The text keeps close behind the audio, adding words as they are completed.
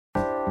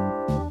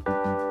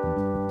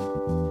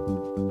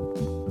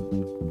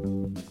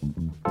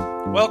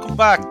Welcome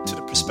back to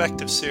the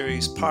Perspective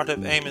series, part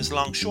of AIM's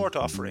Long Short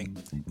offering.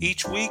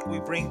 Each week we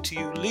bring to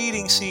you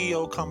leading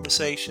CEO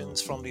conversations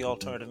from the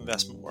alternative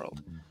investment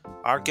world.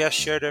 Our guests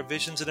share their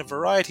visions in a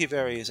variety of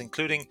areas,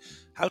 including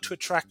how to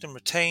attract and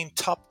retain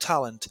top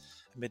talent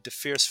amid the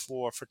fierce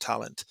war for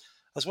talent,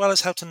 as well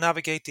as how to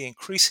navigate the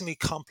increasingly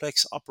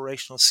complex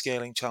operational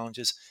scaling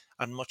challenges,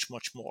 and much,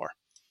 much more.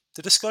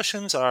 The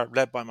discussions are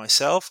led by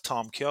myself,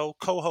 Tom Keogh,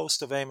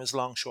 co-host of AIM's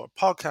Long Short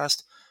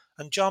podcast,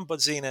 and John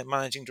Budzina,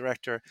 Managing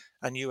Director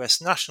and US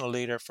National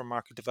Leader for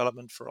Market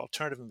Development for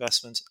Alternative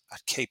Investments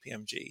at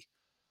KPMG.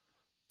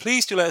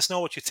 Please do let us know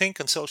what you think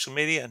on social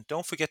media, and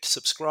don't forget to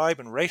subscribe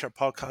and rate our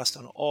podcast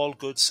on all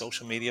good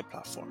social media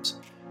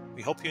platforms.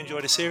 We hope you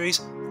enjoy the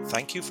series.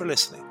 Thank you for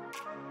listening.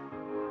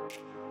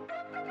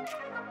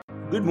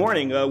 Good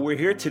morning. We're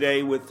here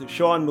today with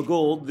Sean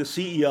McGould, the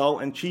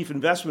CEO and Chief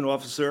Investment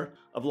Officer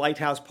of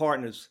Lighthouse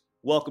Partners.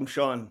 Welcome,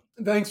 Sean.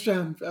 Thanks,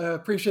 John.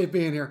 Appreciate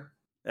being here.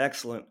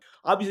 Excellent.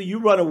 Obviously, you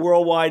run a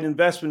worldwide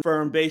investment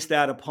firm based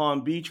out of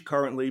Palm Beach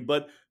currently,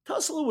 but tell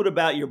us a little bit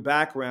about your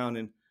background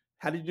and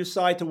how did you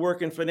decide to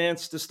work in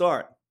finance to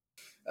start?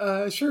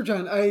 Sure,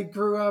 John. I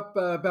grew up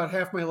about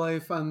half my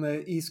life on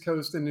the East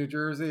Coast in New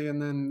Jersey,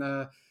 and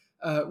then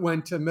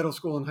went to middle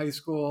school and high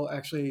school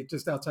actually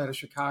just outside of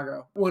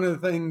Chicago. One of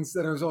the things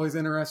that I was always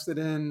interested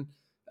in,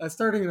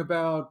 starting in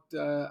about,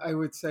 I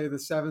would say, the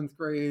seventh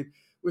grade,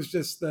 was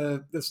just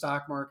the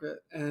stock market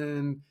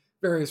and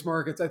various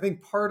markets. I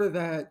think part of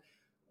that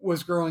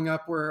was growing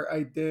up where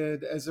I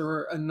did, as there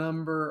were a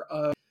number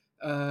of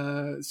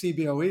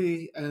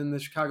CBOE and the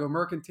Chicago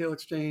Mercantile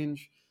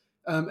Exchange,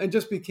 and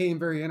just became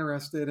very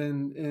interested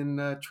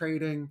in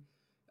trading.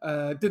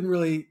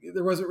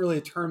 There wasn't really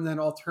a term then,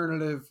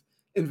 alternative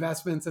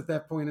investments at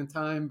that point in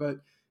time,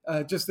 but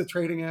just the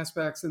trading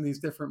aspects in these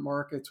different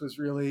markets was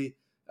really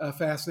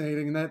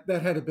fascinating. And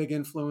that had a big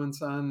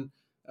influence on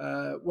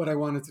what I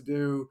wanted to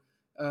do,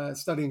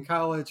 study in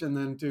college and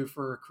then do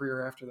for a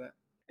career after that.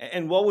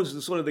 And what was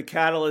the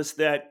catalyst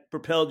that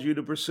propelled you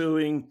to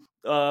pursuing,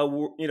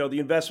 the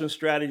investment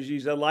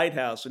strategies at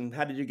Lighthouse? And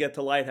how did you get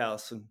to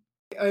Lighthouse?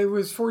 I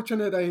was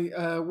fortunate.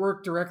 I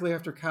worked directly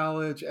after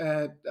college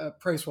at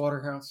Price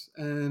Waterhouse,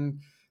 and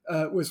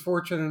was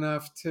fortunate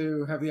enough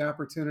to have the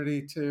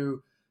opportunity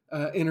to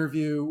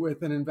interview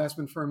with an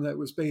investment firm that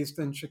was based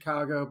in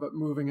Chicago, but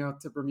moving out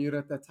to Bermuda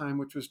at that time,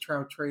 which was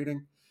Trout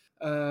Trading.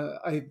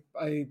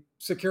 I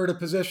secured a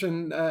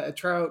position at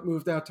Trout,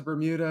 moved out to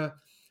Bermuda,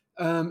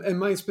 and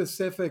my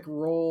specific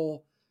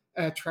role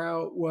at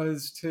Trout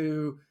was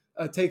to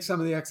take some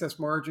of the excess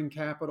margin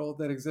capital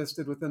that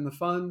existed within the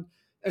fund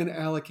and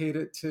allocate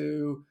it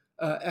to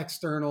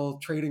external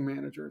trading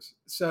managers.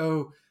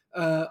 So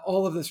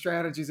all of the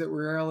strategies that we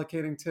were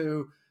allocating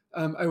to,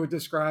 I would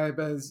describe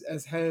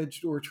as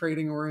hedged or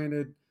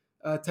trading-oriented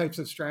types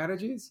of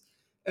strategies.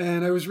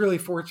 And I was really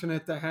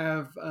fortunate to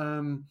have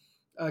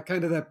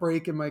kind of that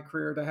break in my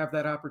career, to have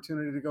that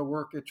opportunity to go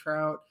work at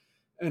Trout,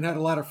 and had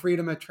a lot of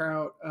freedom at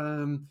Trout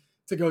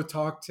to go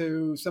talk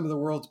to some of the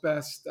world's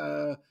best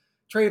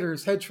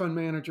traders, hedge fund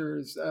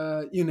managers,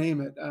 you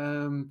name it.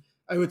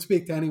 I would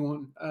speak to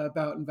anyone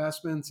about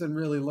investments and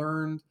really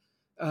learned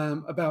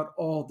about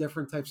all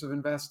different types of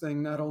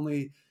investing, not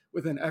only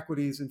within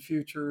equities and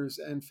futures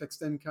and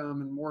fixed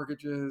income and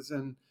mortgages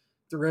and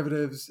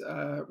derivatives,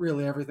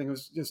 really everything. It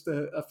was just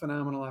a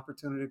phenomenal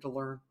opportunity to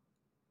learn.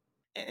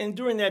 And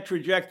during that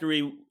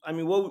trajectory,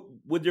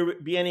 would there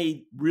be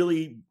any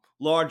really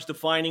large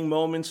defining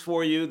moments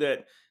for you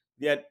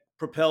that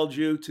propelled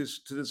you to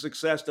the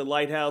success that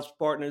Lighthouse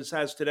Partners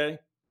has today?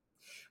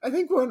 I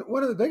think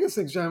one of the biggest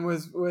things, John,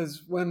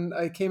 was when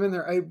I came in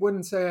there. I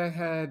wouldn't say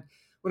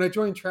when I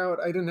joined Trout,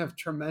 I didn't have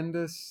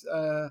tremendous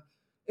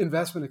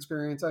investment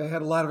experience. I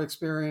had a lot of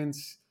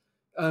experience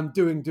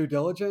doing due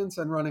diligence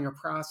and running a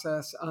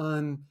process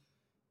on,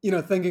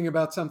 thinking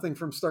about something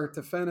from start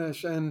to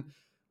finish. And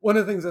one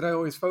of the things that I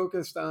always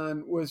focused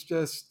on was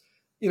just,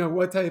 one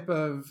of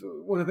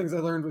the things I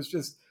learned was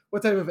just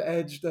what type of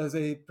edge does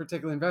a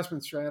particular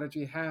investment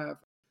strategy have?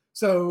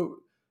 So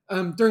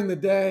during the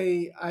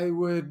day, I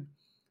would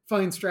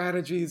find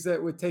strategies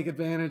that would take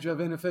advantage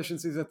of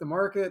inefficiencies at the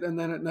market. And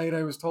then at night,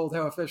 I was told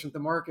how efficient the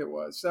market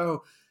was.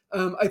 So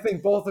I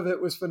think both of it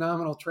was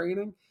phenomenal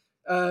training,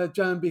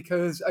 John,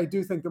 because I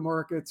do think the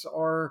markets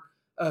are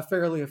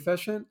fairly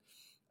efficient,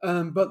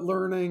 but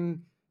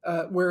learning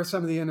where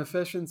some of the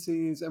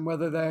inefficiencies, and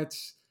whether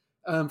that's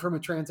from a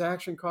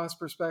transaction cost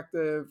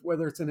perspective,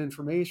 whether it's an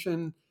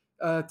information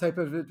type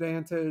of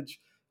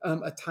advantage,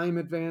 a time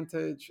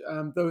advantage,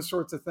 those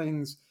sorts of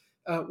things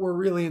were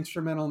really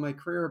instrumental in my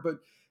career. But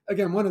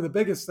again, one of the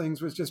biggest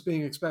things was just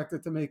being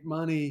expected to make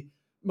money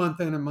month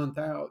in and month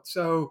out.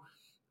 So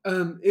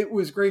it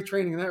was great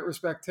training in that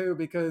respect too,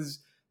 because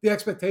the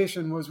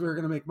expectation was we were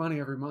going to make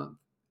money every month.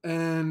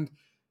 And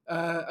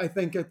I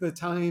think at the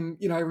time,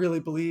 I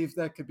really believed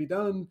that could be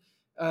done.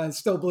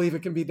 Still believe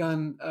it can be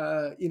done,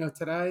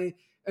 today.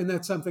 And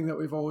that's something that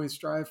we've always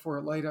strived for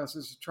at Lighthouse,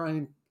 is to try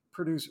and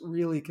produce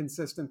really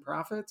consistent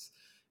profits.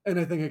 And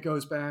I think it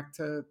goes back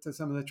to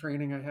some of the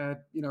training I had,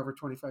 over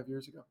 25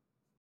 years ago.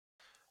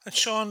 And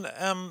Sean,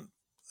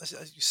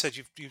 as you said,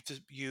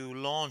 you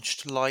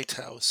launched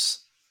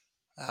Lighthouse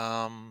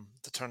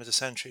the turn of the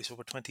century, so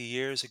over 20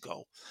 years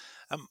ago.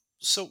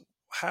 So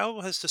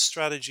how has the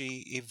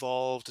strategy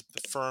evolved,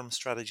 the firm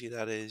strategy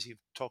that is? You've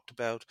talked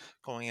about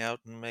going out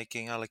and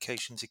making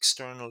allocations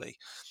externally.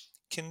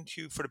 Can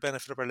you, for the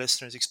benefit of our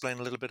listeners, explain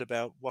a little bit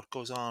about what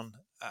goes on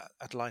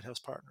at Lighthouse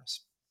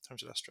Partners in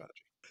terms of that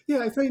strategy? Yeah,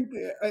 I think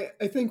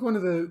one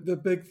of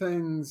the big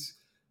things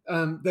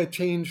that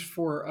changed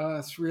for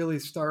us really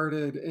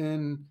started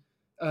in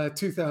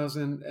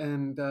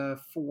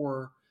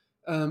 2004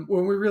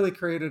 when we really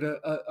created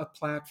a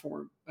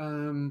platform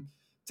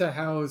to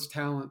house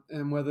talent,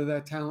 and whether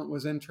that talent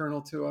was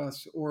internal to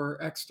us or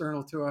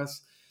external to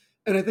us.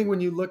 And I think when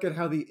you look at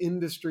how the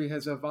industry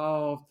has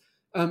evolved,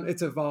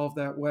 it's evolved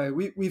that way.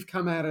 We've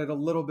come at it a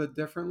little bit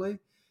differently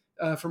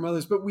from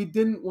others, but we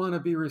didn't want to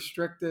be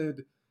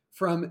restricted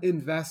from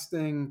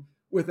investing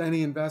with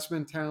any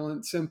investment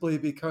talent simply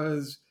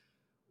because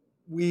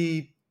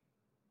we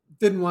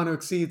didn't want to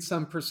exceed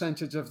some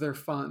percentage of their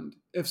fund.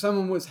 If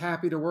someone was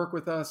happy to work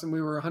with us and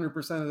we were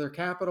 100% of their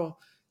capital,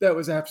 that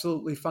was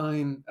absolutely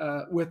fine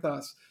with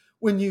us.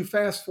 When you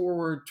fast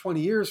forward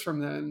 20 years from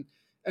then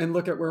and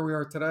look at where we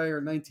are today,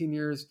 or 19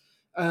 years,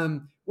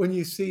 when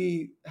you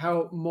see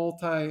how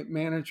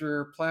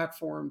multi-manager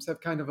platforms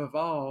have kind of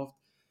evolved,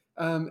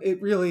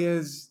 it really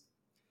is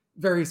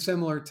very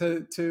similar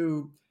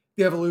to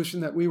the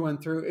evolution that we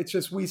went through. It's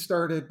just we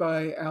started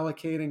by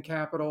allocating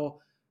capital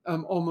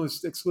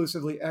almost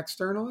exclusively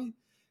externally,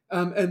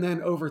 and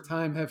then over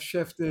time have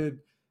shifted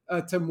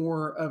to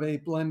more of a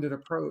blended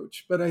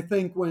approach. But I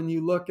think when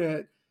you look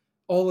at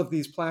all of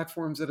these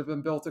platforms that have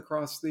been built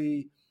across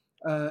the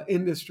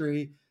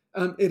industry,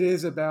 it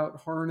is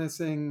about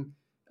harnessing,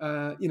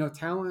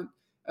 talent.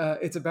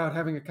 It's about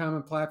having a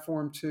common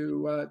platform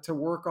to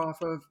work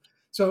off of.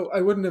 So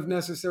I wouldn't have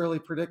necessarily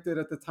predicted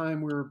at the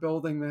time we were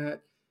building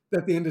that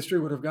the industry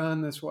would have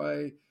gone this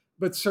way,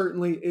 but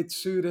certainly it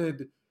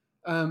suited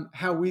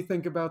how we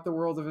think about the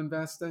world of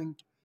investing.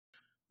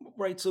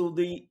 Right. So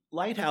the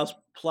Lighthouse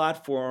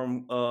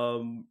platform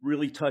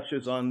really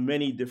touches on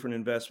many different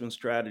investment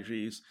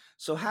strategies.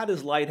 So how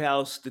does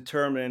Lighthouse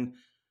determine,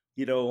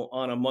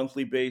 on a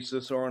monthly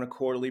basis or on a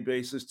quarterly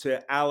basis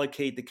to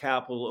allocate the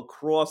capital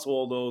across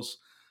all those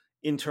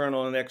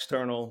internal and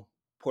external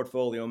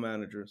portfolio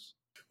managers?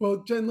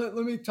 Well, Jen, let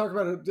me talk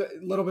about it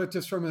a little bit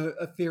just from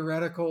a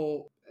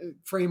theoretical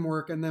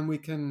framework, and then we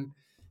can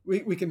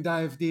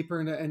dive deeper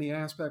into any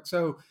aspect.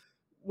 So,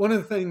 one of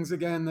the things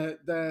again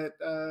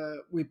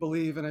that we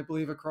believe, and I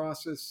believe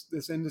across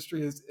this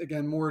industry, is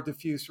again more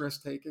diffuse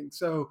risk taking.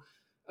 So,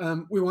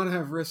 we want to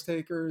have risk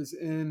takers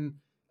in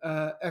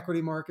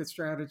equity market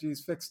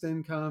strategies, fixed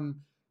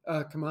income,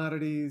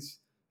 commodities,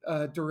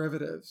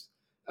 derivatives.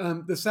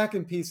 The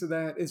second piece of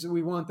that is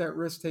we want that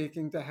risk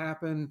taking to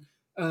happen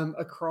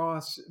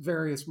across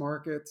various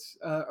markets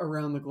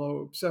around the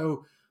globe.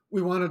 So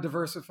we want to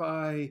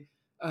diversify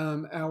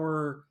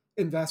our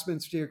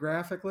investments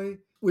geographically.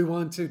 We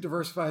want to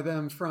diversify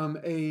them from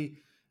a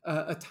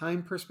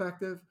time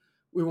perspective.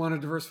 We want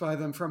to diversify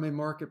them from a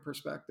market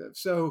perspective.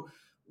 So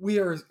we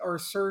are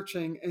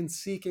searching and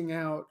seeking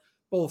out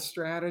both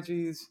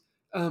strategies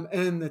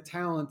and the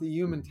talent, the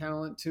human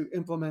talent to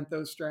implement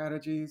those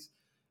strategies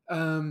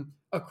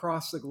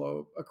across the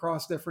globe,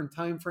 across different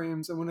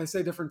timeframes. And when I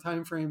say different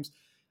timeframes,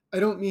 I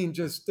don't mean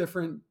just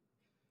different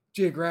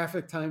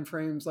geographic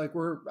timeframes. Like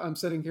I'm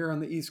sitting here on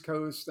the East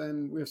Coast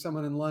and we have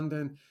someone in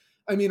London.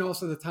 I mean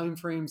also the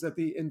timeframes that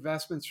the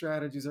investment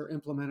strategies are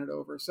implemented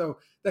over. So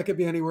that could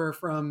be anywhere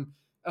from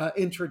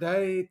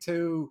intraday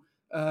to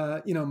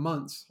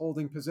months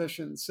holding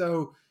positions.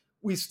 So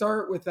we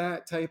start with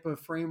that type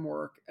of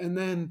framework, and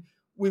then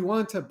we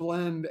want to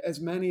blend as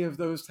many of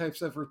those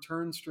types of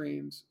return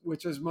streams,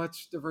 which as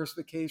much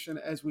diversification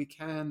as we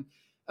can,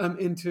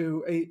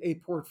 into a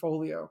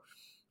portfolio.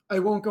 I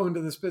won't go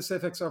into the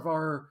specifics of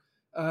our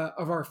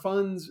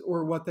funds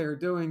or what they're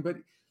doing, but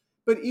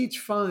each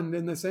fund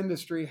in this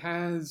industry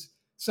has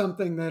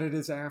something that it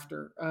is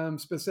after,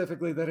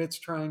 specifically that it's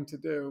trying to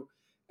do.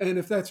 And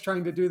if that's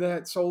trying to do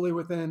that solely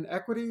within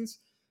equities,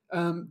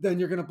 then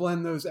you're going to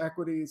blend those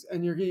equities,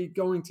 and you're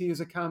going to use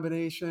a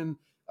combination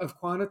of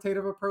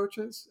quantitative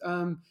approaches.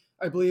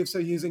 I believe so,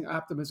 using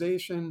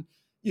optimization,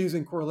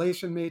 using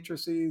correlation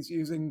matrices,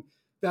 using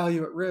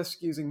value at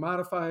risk, using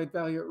modified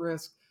value at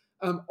risk,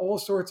 all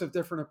sorts of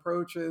different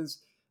approaches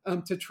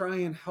to try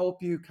and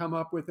help you come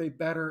up with a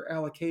better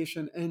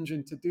allocation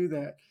engine to do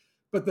that.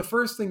 But the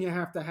first thing you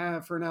have to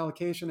have for an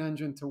allocation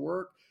engine to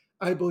work,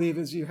 I believe,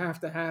 is you have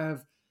to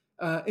have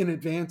an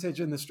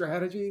advantage in the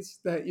strategies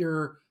that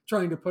you're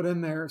trying to put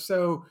in there.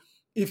 So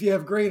if you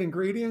have great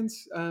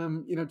ingredients,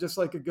 just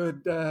like a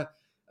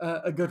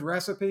good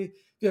recipe,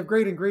 if you have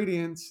great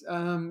ingredients,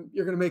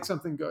 you're going to make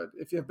something good.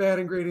 If you have bad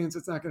ingredients,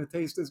 it's not going to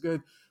taste as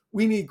good.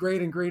 We need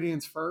great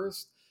ingredients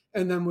first,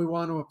 and then we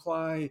want to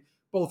apply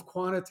both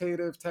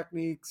quantitative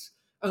techniques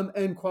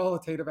and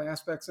qualitative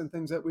aspects and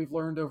things that we've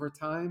learned over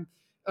time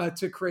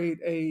to create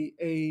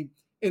a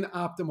an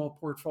optimal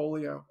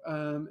portfolio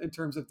in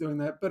terms of doing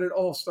that. But it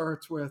all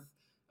starts with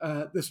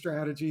the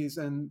strategies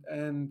and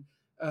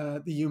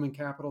the human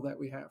capital that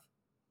we have.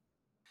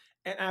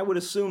 And I would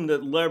assume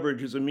that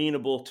leverage is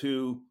amenable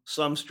to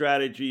some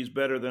strategies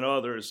better than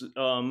others.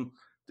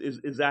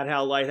 Is that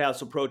how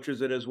Lighthouse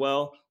approaches it as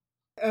well?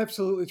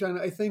 Absolutely, John.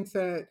 I think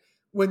that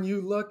when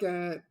you look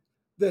at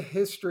the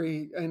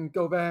history and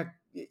go back,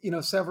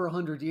 several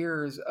hundred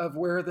years of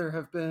where there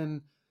have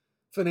been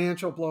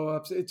financial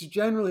blowups, it's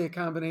generally a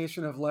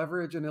combination of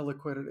leverage and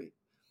illiquidity.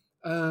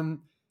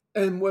 Um,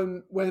 and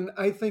when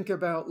I think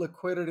about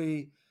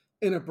liquidity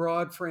in a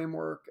broad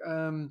framework,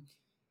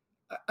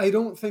 I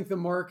don't think the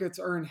markets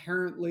are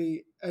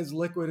inherently as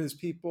liquid as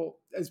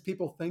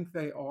people think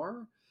they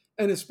are,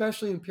 and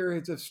especially in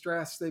periods of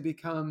stress, they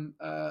become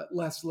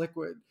less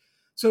liquid.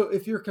 So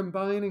if you're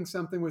combining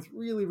something with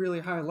really really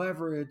high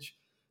leverage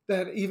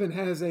that even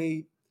has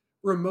a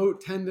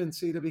remote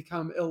tendency to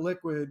become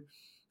illiquid,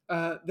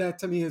 that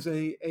to me is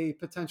a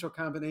potential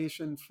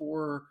combination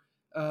for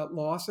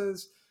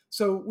losses.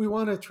 So we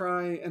want to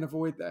try and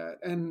avoid that.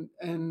 And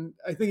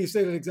I think you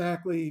stated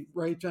exactly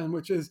right, John,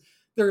 which is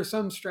there are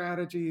some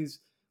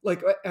strategies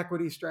like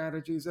equity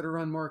strategies that are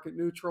run market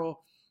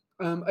neutral.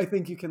 I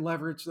think you can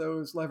leverage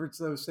those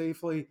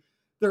safely.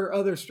 There are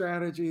other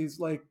strategies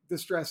like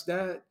distressed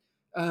debt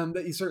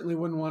that you certainly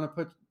wouldn't want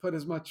to put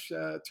as much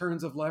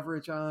turns of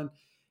leverage on.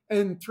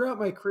 And throughout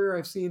my career,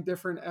 I've seen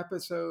different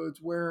episodes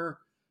where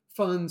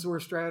funds or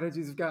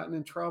strategies have gotten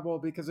in trouble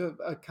because of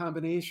a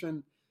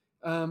combination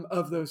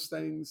of those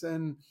things.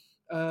 And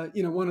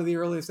one of the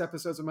earliest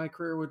episodes of my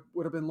career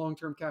would have been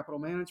long-term capital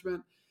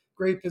management.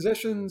 Great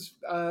positions,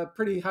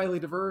 pretty highly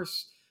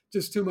diverse,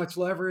 just too much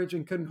leverage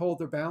and couldn't hold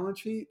their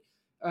balance sheet.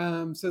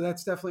 So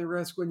that's definitely a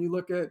risk. When you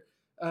look at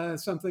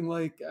something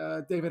like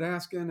David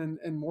Askin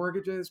and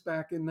mortgages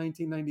back in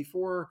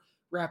 1994,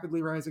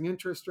 rapidly rising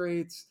interest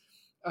rates,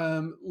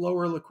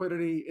 lower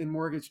liquidity in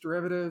mortgage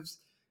derivatives,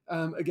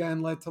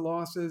 again, led to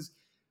losses.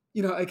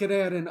 I could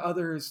add in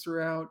others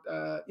throughout,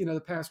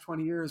 the past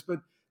 20 years, but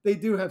they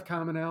do have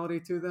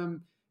commonality to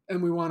them,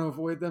 and we want to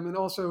avoid them. And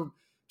also,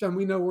 John,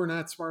 we know we're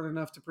not smart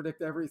enough to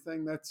predict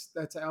everything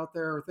that's out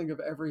there or think of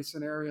every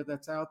scenario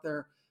that's out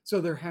there. So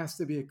there has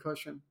to be a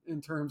cushion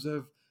in terms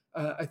of,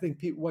 I think,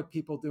 what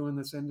people do in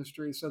this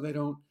industry, so they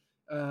don't,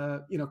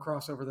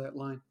 cross over that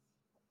line.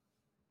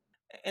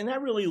 And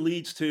that really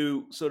leads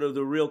to sort of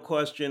the real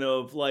question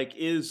of like,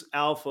 is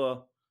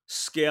alpha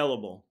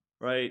scalable,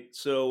 right?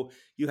 So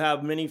you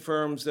have many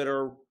firms that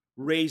are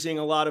raising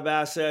a lot of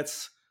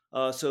assets,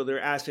 so they're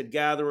asset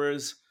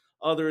gatherers.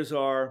 Others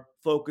are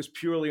focused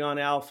purely on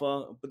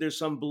alpha, but there's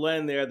some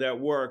blend there that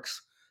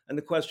works. And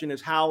the question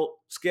is, how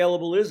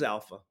scalable is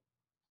alpha?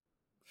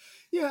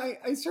 Yeah,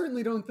 I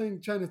certainly don't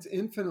think, John, it's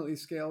infinitely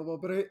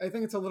scalable, but I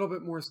think it's a little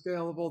bit more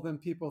scalable than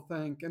people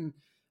think. And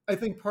I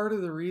think part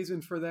of the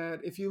reason for that,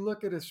 if you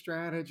look at a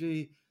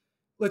strategy,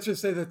 let's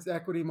just say that's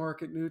equity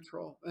market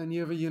neutral, and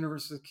you have a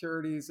universe of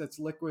securities that's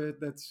liquid,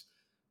 that's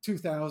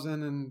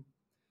 2000, and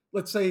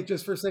let's say,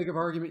 just for sake of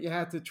argument, you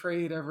had to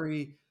trade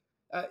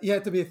you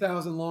had to be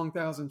 1,000 long,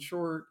 1,000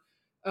 short.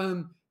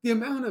 The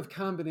amount of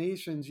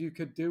combinations you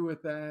could do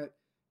with that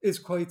is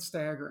quite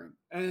staggering.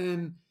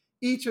 And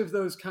each of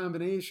those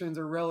combinations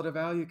or relative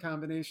value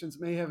combinations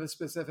may have a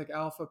specific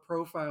alpha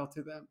profile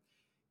to them.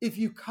 If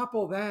you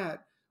couple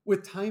that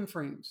with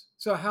timeframes,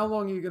 so how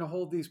long are you going to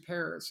hold these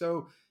pairs?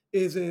 So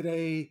is it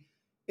a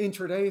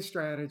intraday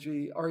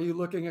strategy? Are you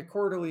looking at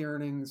quarterly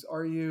earnings?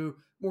 Are you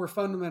more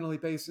fundamentally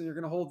based and you're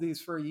going to hold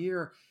these for a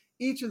year?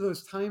 Each of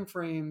those time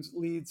frames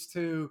leads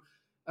to,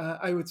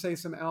 I would say,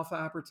 some alpha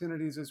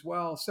opportunities as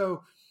well.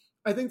 So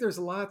I think there's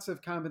lots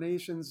of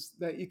combinations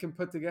that you can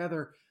put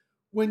together.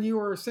 When you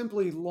are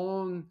simply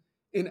long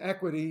in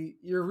equity,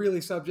 you're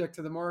really subject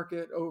to the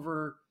market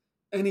over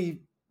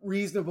any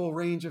reasonable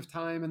range of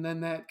time, and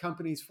then that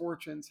company's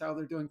fortunes, how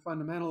they're doing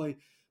fundamentally.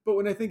 But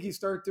when I think you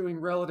start doing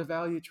relative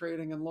value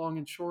trading and long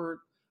and short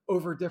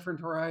over different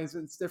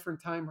horizons,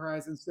 different time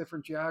horizons,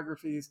 different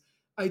geographies,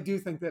 I do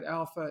think that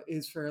alpha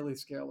is fairly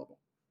scalable.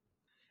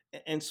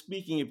 And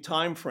speaking of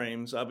time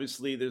frames,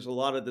 obviously there's a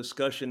lot of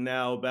discussion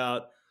now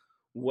about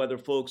whether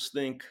folks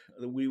think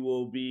that we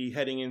will be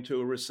heading into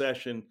a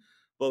recession,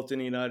 both in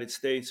the United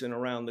States and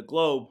around the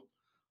globe.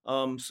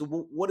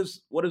 So, what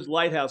is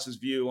Lighthouse's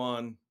view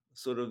on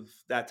sort of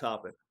that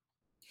topic?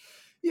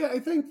 Yeah, I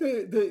think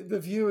the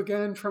view,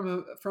 again,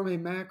 from a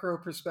macro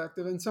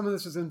perspective, and some of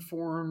this is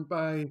informed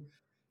by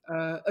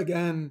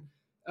again,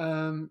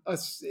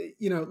 us,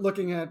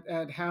 looking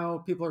at how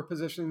people are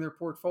positioning their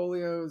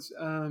portfolios,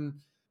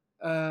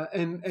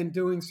 and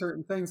doing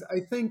certain things. I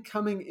think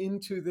coming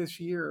into this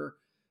year,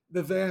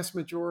 the vast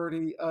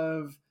majority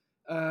of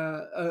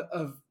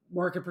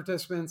market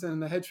participants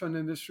and the hedge fund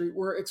industry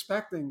were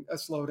expecting a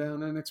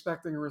slowdown and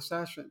expecting a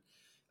recession.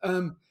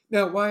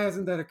 Now, why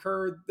hasn't that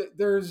occurred?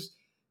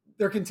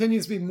 There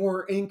continues to be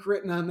more ink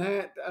written on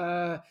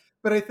that.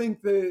 But I think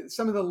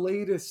some of the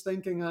latest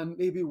thinking on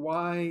maybe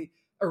why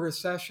a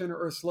recession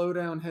or a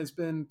slowdown has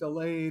been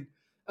delayed,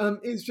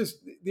 is just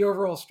the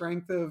overall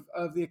strength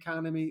of the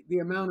economy, the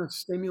amount of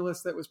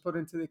stimulus that was put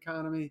into the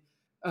economy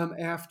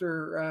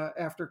after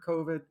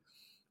COVID,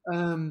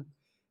 um,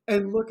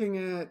 and looking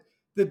at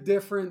the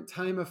different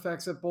time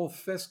effects of both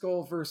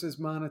fiscal versus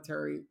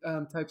monetary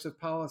types of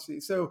policy.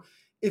 So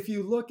if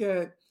you look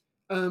at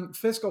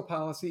fiscal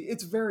policy,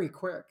 it's very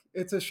quick.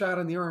 It's a shot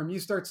in the arm. You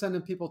start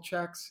sending people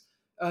checks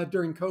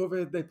during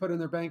COVID, they put in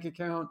their bank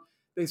account,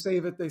 they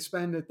save it, they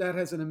spend it. That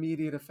has an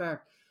immediate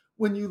effect.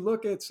 When you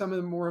look at some of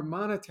the more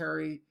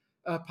monetary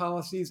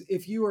policies,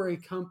 if you are a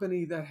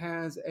company that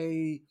has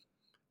a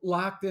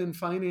locked in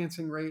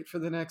financing rate for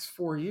the next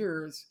 4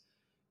 years,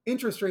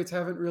 interest rates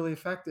haven't really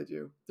affected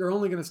you. They're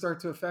only going to start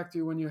to affect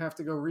you when you have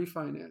to go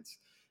refinance.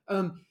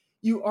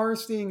 You are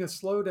seeing a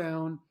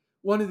slowdown,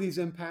 one of these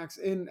impacts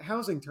in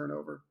housing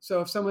turnover. So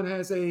if someone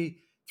has a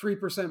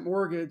 3%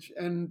 mortgage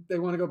and they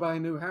want to go buy a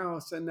new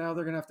house and now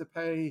they're going to have to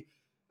pay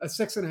a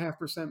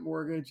 6.5%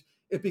 mortgage,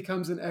 it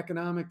becomes an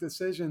economic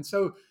decision.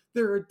 So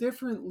there are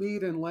different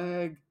lead and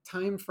lag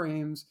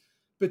timeframes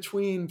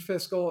between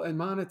fiscal and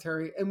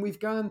monetary. And we've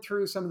gone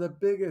through some of the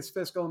biggest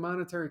fiscal and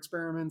monetary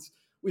experiments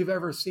we've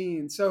ever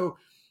seen. So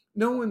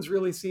no one's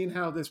really seen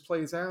how this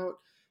plays out.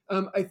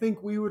 I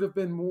think we would have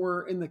been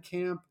more in the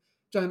camp,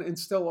 John, and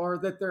still are,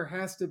 that there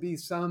has to be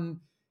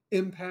some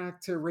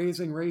impact to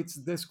raising rates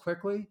this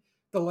quickly.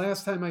 The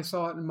last time I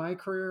saw it in my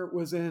career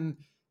was in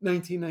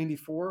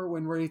 1994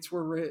 when rates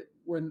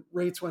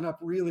went up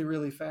really,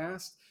 really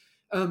fast.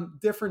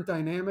 Different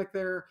dynamic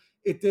there.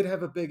 It did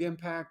have a big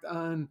impact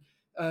on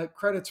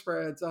credit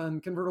spreads, on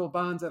convertible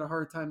bonds at a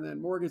hard time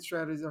then, mortgage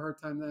strategies at a hard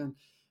time then.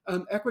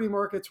 Equity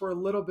markets were a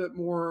little bit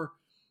more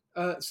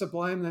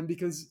sublime then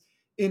because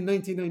in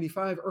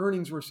 1995,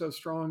 earnings were so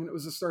strong and it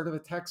was the start of a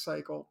tech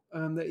cycle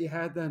that you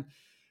had then.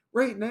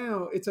 Right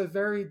now, it's a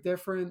very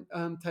different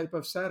type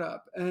of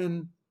setup.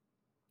 And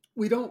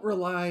we don't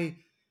rely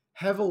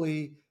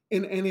heavily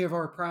in any of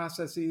our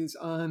processes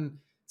on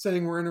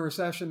saying we're in a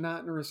recession,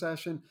 not in a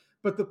recession,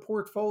 but the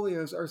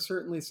portfolios are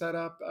certainly set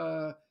up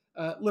a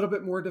little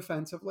bit more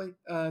defensively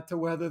to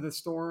weather the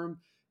storm.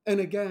 And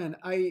again,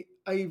 I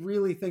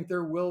really think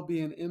there will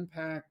be an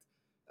impact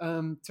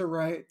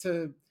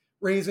to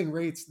raising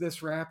rates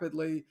this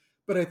rapidly.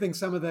 But I think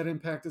some of that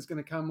impact is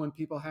going to come when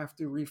people have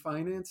to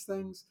refinance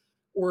things,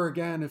 or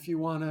again, if you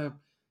want to,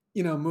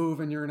 move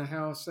and you're in a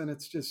house and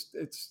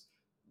it's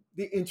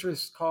the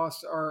interest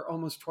costs are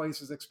almost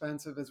twice as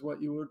expensive as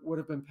what you would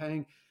have been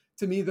paying.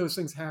 To me, those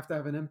things have to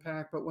have an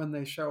impact, but when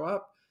they show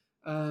up,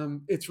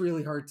 it's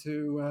really hard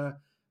to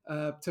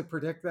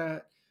predict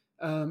that.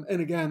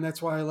 And again,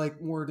 that's why I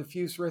like more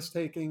diffuse risk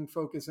taking,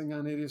 focusing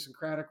on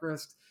idiosyncratic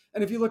risks.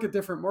 And if you look at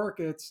different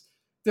markets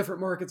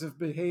have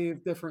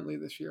behaved differently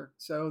this year.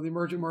 So the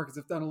emerging markets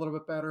have done a little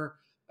bit better.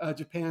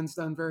 Japan's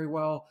done very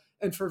well,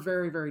 and for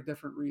very, very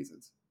different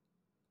reasons.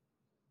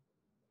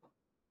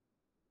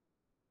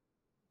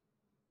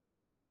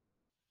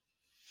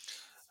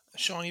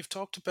 Sean, you've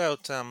talked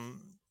about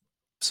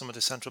some of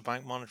the central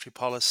bank monetary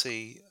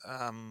policy.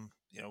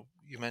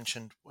 You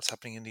mentioned what's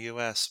happening in the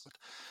US, but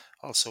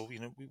also,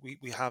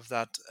 we have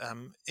that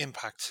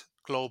impact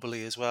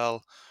globally as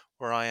well.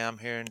 Where I am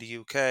here in the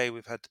UK,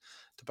 we've had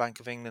the Bank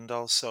of England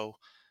also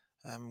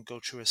go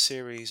through a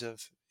series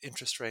of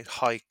interest rate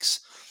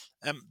hikes.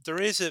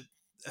 There is a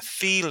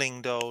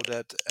feeling, though,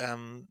 that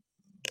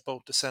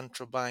both the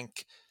central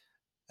bank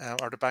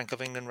or the Bank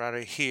of England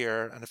rather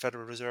here and the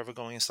Federal Reserve are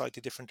going in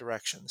slightly different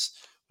directions.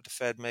 With the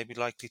Fed may be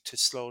likely to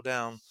slow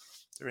down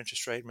their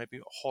interest rate, maybe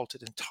halt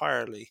it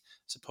entirely,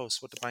 as opposed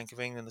to what the Bank of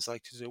England is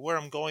likely to do. Where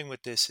I'm going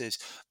with this is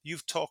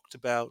you've talked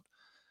about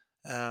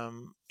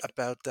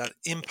that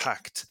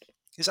impact.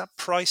 Is that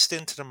priced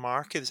into the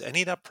market? Is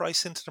any of that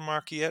priced into the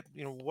market yet?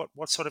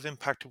 What sort of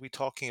impact are we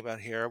talking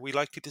about here? Are we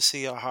likely to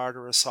see a hard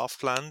or a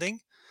soft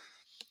landing,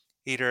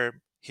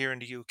 either here in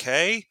the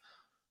UK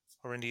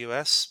or in the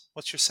US?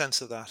 What's your sense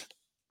of that?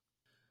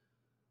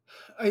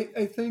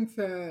 I think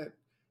that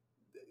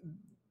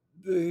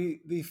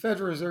the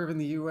Federal Reserve in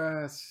the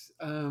U.S.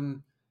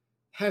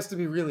 Has to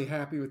be really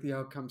happy with the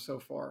outcome so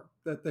far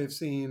that they've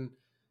seen,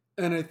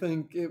 and I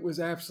think it was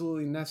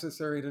absolutely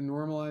necessary to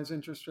normalize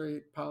interest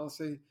rate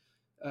policy.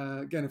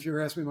 Again, if you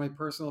were asking me my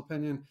personal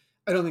opinion,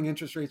 I don't think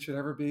interest rates should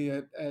ever be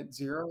at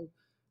zero.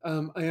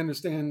 I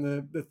understand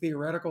the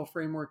theoretical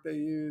framework they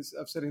use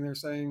of sitting there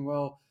saying,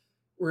 well,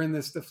 we're in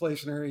this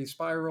deflationary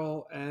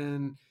spiral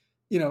and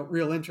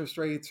real interest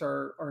rates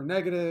are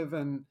negative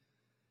and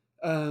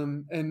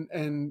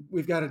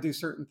we've got to do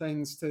certain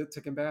things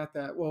to combat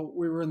that. Well,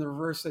 we were in the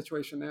reverse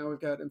situation now. We've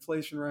got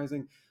inflation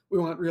rising. We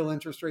want real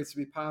interest rates to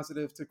be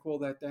positive to cool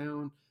that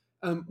down.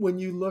 When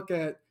you look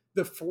at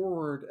the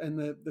forward and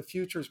the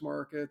futures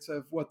markets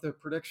of what the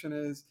prediction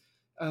is,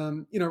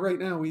 right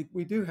now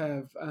we do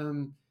have,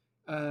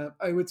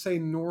 I would say,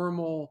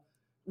 normal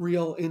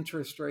real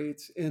interest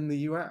rates in the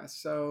U.S.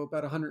 So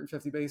about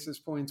 150 basis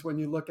points when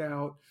you look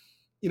out,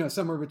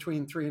 somewhere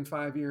between 3 and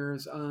 5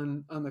 years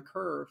on the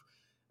curve.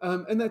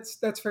 And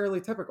that's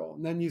fairly typical.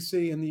 And then you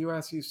see in the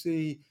U.S.,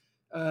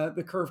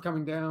 the curve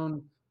coming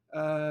down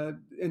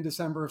In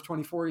December of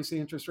 24, you see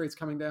interest rates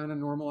coming down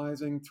and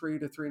normalizing 3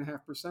 to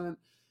 3.5%.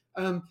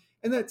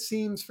 And that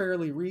seems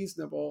fairly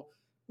reasonable.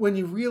 When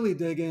you really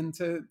dig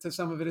into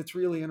some of it, it's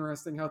really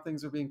interesting how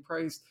things are being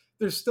priced.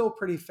 There's still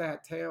pretty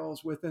fat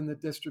tails within the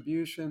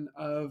distribution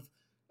of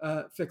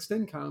fixed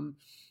income.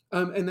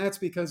 And that's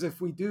because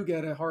if we do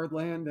get a hard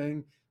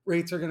landing,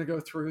 rates are going to go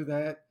through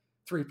that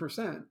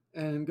 3%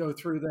 and go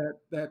through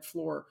that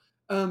floor.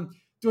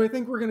 Do I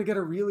think we're going to get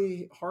a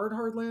really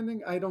hard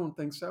landing? I don't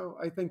think so.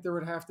 I think there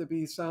would have to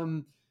be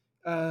some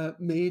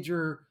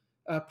major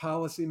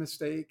policy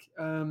mistake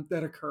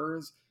that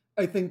occurs.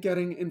 I think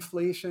getting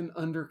inflation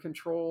under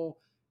control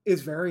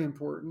is very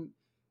important,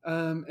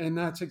 and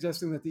not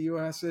suggesting that the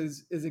U.S.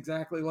 is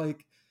exactly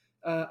like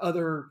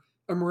other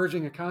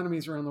emerging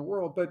economies around the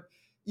world, but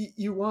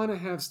you want to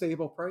have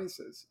stable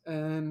prices,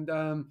 and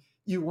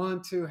you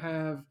want to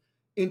have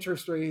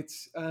interest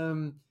rates,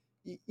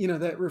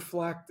 that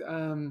reflect,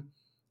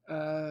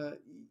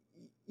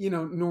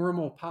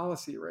 normal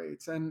policy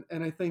rates, and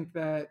I think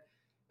that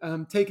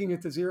taking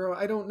it to zero,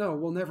 I don't know.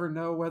 We'll never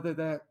know whether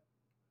that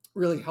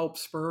really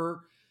helps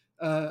spur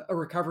a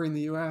recovery in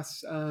the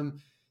U.S.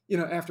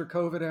 After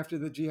COVID, after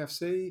the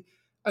GFC,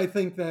 I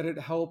think that it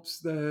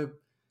helps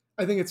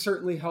I think it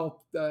certainly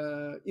helped,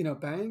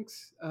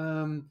 banks.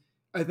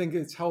 I think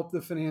it's helped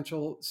the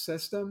financial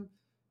system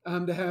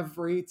to have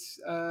rates,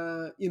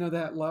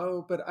 that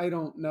low, but I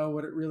don't know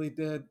what it really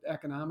did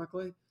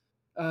economically,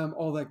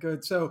 all that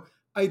good. So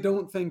I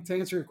don't think, to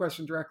answer your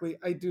question directly,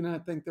 I do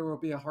not think there will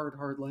be a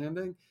hard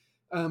landing.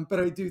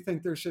 But I do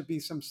think there should be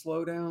some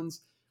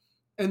slowdowns.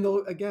 And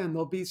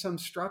there'll be some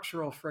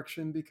structural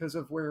friction because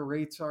of where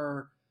rates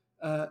are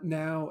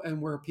now and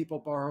where people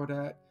borrowed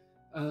at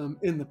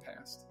in the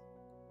past.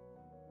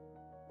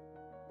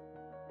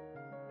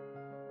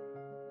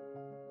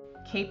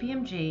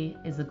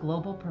 KPMG is a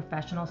global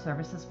professional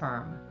services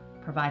firm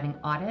providing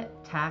audit,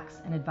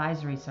 tax, and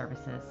advisory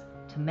services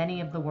to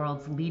many of the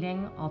world's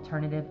leading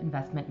alternative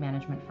investment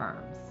management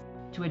firms.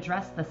 To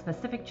address the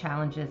specific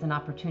challenges and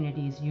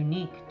opportunities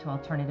unique to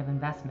alternative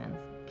investments,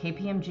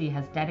 KPMG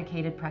has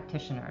dedicated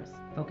practitioners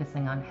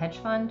focusing on hedge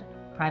fund,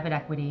 private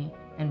equity,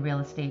 and real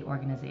estate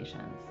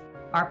organizations.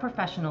 Our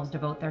professionals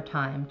devote their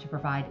time to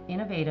provide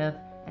innovative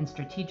and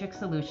strategic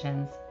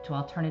solutions to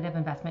alternative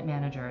investment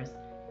managers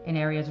in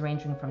areas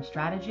ranging from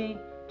strategy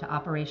to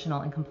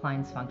operational and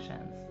compliance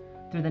functions.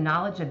 Through the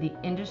knowledge of the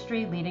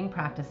industry-leading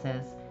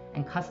practices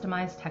and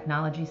customized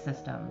technology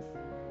systems,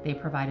 they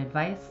provide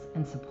advice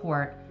and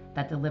support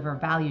that deliver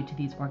value to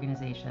these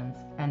organizations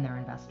and their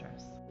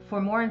investors.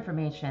 For more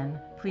information,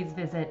 please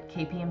visit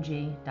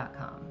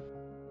kpmg.com.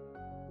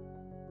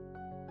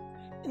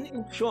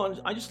 And Sean,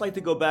 I'd just like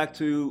to go back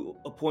to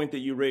a point that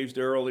you raised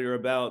earlier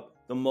about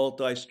the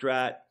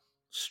multi-strat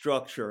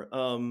structure.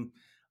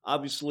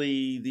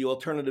 Obviously, the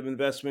alternative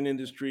investment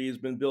industry has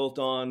been built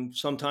on,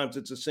 sometimes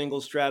it's a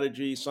single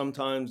strategy,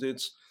 sometimes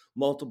it's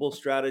multiple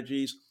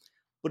strategies,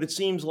 but it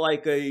seems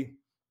like a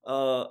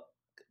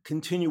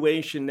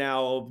continuation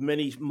now of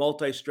many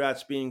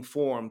multi-strats being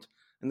formed.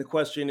 And the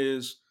question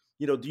is,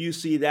 do you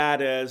see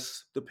that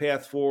as the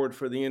path forward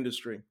for the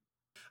industry?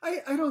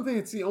 I don't think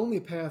it's the only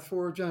path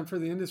forward, John, for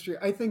the industry.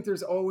 I think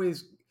there's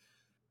always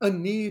a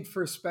need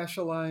for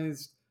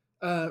specialized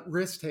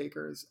risk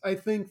takers. I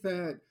think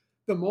that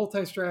the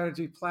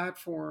multi-strategy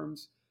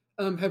platforms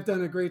have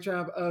done a great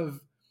job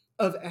of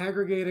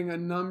aggregating a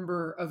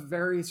number of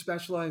very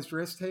specialized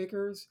risk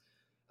takers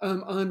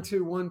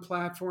onto one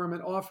platform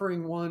and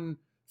offering one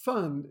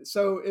fund.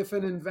 So if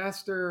an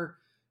investor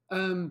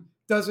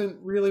doesn't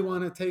really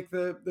want to take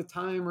the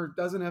time or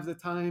doesn't have the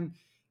time,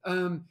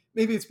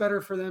 maybe it's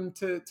better for them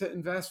to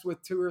invest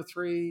with 2 or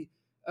 3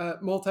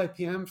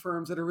 multi-PM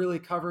firms that are really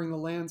covering the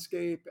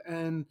landscape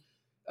and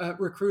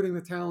recruiting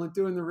the talent,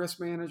 doing the risk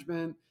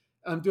management,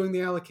 doing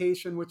the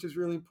allocation, which is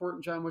really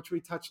important, John, which we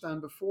touched on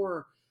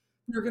before.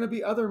 There are going to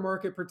be other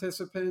market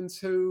participants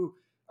who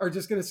are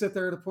just going to sit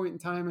there at a point in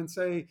time and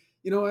say,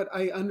 you know what,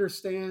 I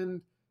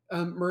understand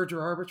merger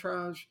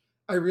arbitrage.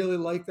 I really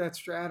like that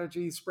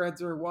strategy.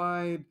 Spreads are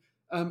wide.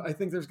 I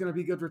think there's going to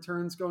be good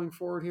returns going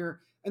forward here.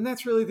 And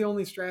that's really the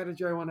only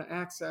strategy I want to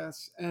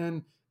access.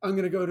 And I'm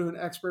going to go to an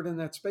expert in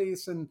that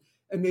space and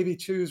maybe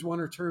choose 1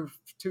 or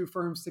 2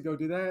 firms to go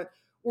do that.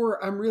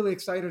 Or I'm really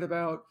excited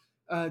about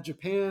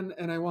Japan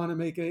and I want to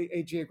make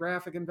a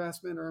geographic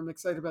investment, or I'm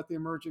excited about the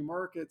emerging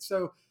markets.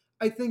 So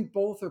I think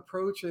both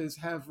approaches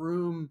have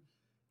room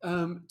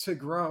to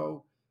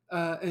grow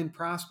and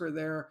prosper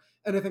there.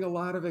 And I think a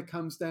lot of it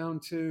comes down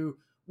to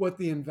what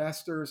the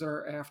investors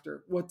are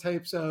after, what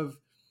types of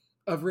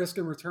risk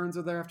and returns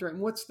are they after, and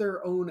what's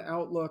their own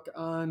outlook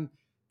on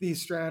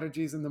these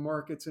strategies and the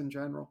markets in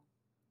general.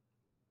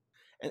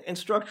 And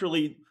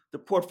structurally, the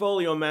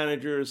portfolio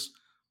managers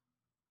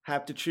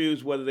have to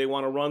choose whether they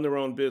want to run their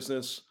own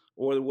business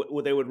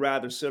or they would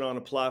rather sit on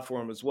a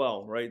platform as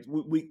well, right?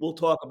 We'll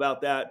talk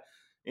about that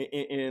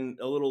in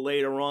a little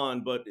later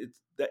on, but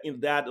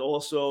that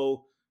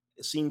also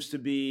seems to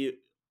be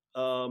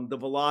the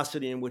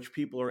velocity in which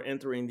people are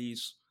entering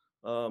these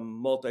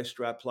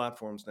multi-strat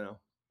platforms now.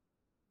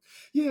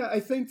 Yeah, I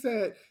think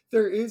that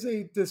there is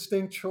a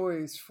distinct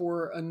choice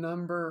for a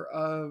number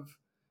of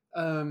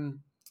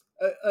um,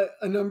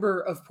 a number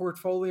of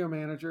portfolio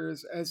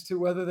managers as to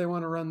whether they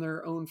want to run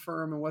their own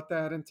firm and what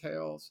that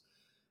entails,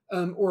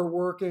 or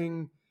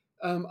working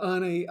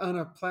on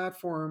a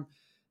platform.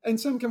 And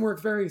some can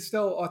work very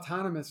still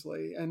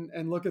autonomously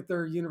and look at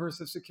their universe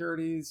of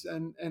securities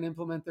and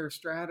implement their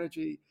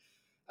strategy.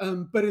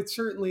 But it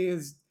certainly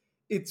is.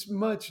 It's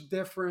much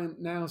different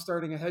now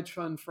starting a hedge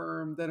fund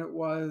firm than it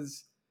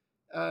was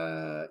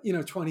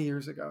 20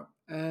 years ago.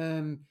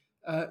 And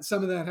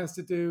some of that has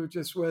to do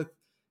just with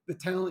the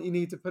talent you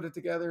need to put it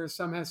together.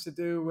 Some has to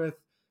do with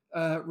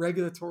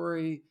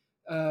regulatory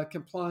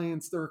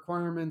compliance, the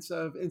requirements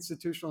of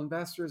institutional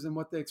investors and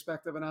what they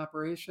expect of an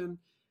operation,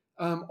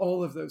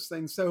 all of those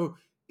things. So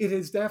it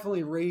has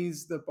definitely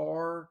raised the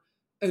bar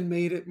and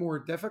made it more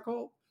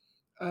difficult,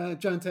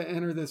 John, to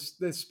enter this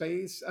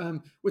space,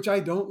 which I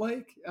don't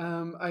like.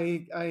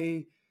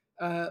 I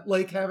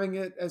like having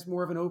it as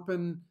more of an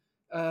open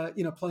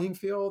playing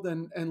field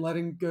and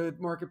letting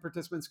good market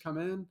participants come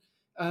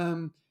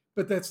in.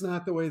 But that's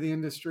not the way the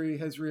industry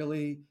has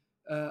really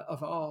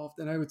evolved.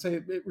 And I would say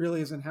it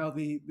really isn't how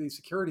the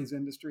securities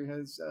industry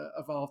has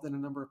evolved in a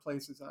number of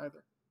places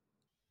either.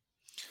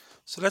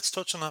 So let's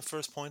touch on that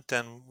first point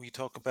then. We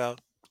talk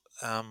about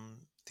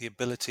the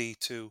ability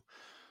to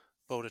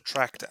both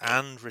attract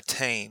and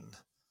retain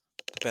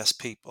the best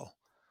people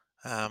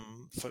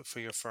for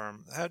your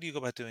firm. How do you go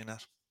about doing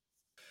that?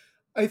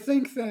 I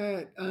think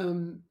that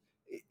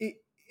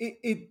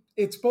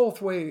it's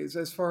both ways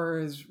as far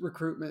as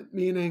recruitment,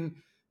 meaning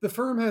the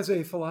firm has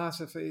a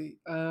philosophy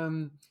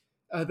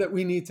that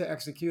we need to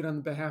execute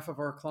on behalf of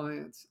our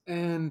clients.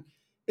 And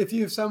if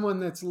you have someone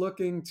that's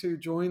looking to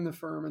join the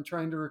firm and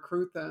trying to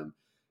recruit them,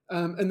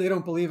 and they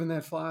don't believe in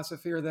that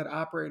philosophy or that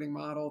operating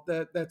model,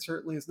 that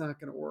certainly is not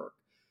going to work.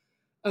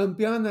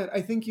 Beyond that,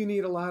 I think you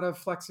need a lot of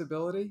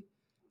flexibility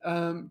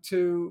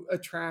to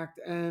attract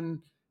and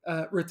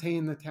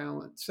retain the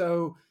talent.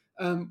 So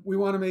we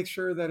want to make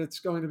sure that it's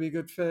going to be a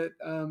good fit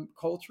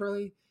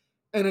culturally.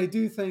 And I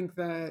do think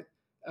that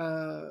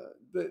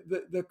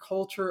the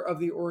culture of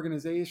the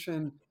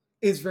organization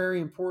is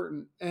very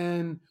important.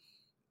 And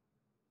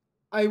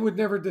I would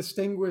never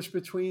distinguish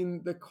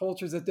between the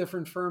cultures at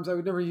different firms. I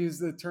would never use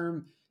the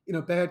term,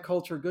 bad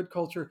culture, good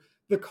culture.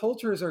 The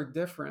cultures are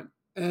different.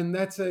 And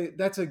that's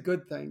a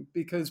good thing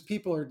because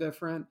people are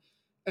different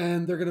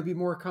and they're going to be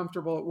more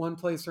comfortable at one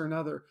place or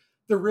another.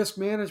 The risk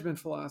management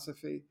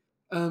philosophy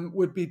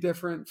would be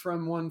different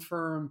from one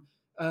firm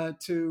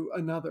to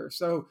another.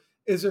 So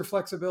is there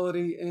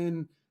flexibility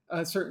in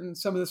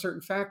some of the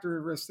certain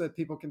factor risks that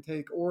people can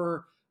take,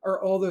 or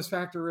are all those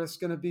factor risks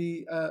going to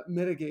be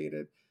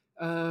mitigated?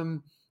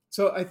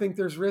 So I think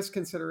there's risk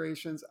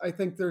considerations. I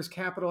think there's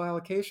capital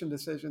allocation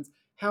decisions.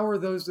 How are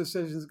those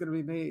decisions going to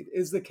be made?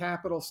 Is the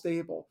capital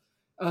stable?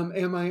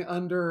 Am I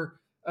under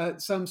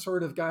some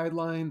sort of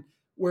guideline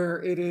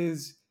where it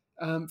is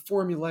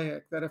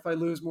formulaic, that if I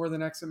lose more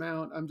than X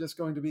amount, I'm just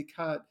going to be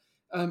cut?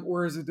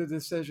 Or is it a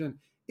decision?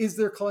 Is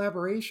there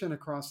collaboration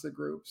across the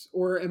groups?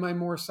 Or am I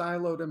more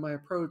siloed in my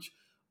approach?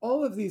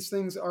 All of these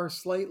things are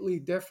slightly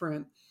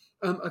different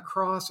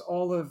across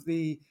all of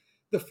the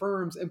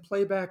firms and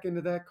play back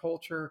into that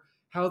culture,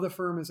 how the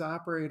firm is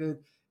operated,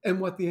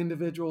 and what the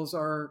individuals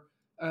are,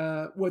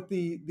 what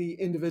the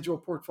individual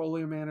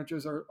portfolio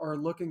managers are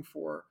looking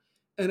for.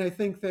 And I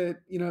think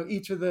that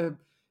each of the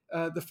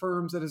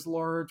firms that is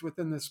large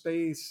within the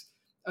space,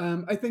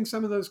 I think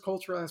some of those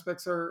cultural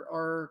aspects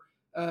are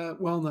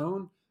well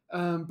known,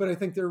 but I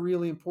think they're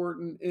really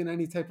important in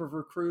any type of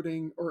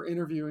recruiting or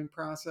interviewing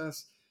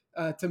process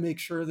to make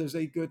sure there's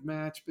a good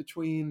match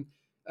between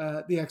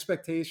the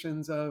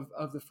expectations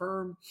of the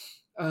firm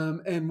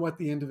and what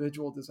the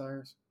individual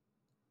desires.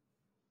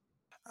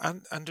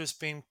 And there's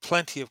been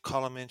plenty of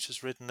column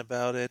inches written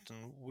about it,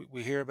 and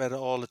we hear about it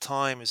all the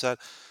time. Is that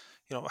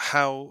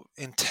how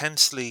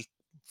intensely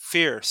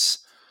fierce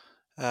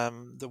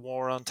the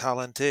war on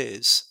talent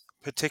is,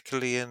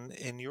 particularly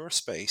in your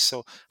space.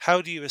 So,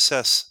 how do you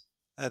assess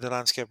the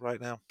landscape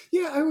right now?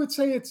 Yeah, I would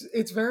say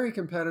it's very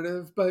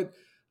competitive, but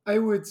I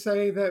would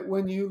say that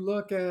when you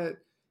look at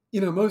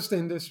most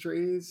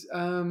industries,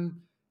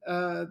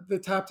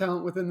 the top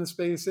talent within the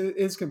space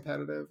is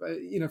competitive.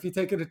 If you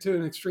take it to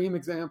an extreme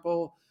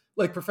example,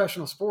 like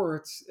professional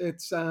sports,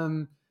 it's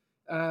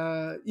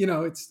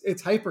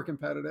it's hyper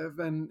competitive,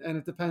 and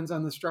it depends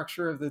on the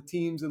structure of the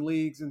teams and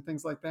leagues and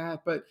things like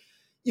that. But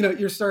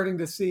you're starting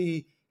to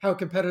see how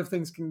competitive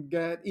things can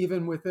get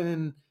even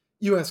within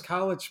U.S.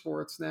 college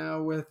sports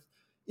now, with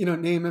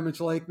name, image,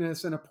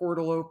 likeness, and a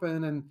portal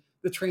open, and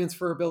the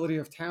transferability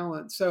of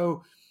talent.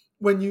 So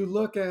when you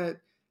look at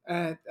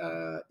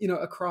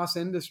across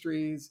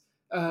industries,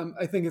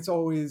 I think it's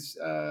always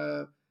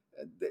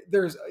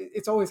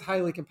it's always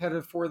highly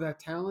competitive for that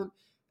talent.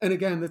 And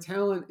again, the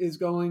talent is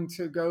going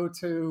to go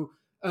to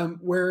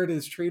where it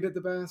is treated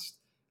the best.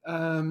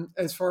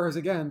 As far as,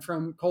 again,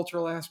 from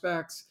cultural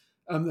aspects,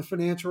 the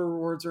financial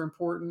rewards are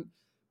important,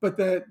 but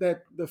that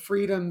the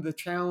freedom, the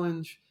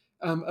challenge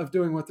of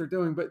doing what they're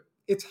doing. But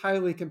it's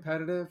highly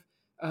competitive,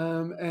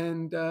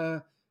 and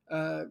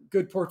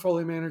good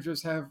portfolio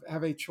managers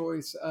have a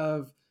choice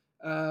of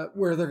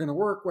where they're going to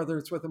work, whether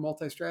it's with a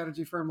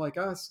multi-strategy firm like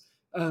us,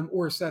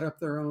 or set up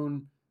their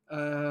own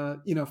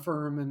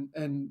firm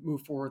and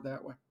move forward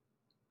that way.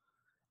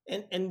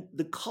 And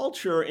the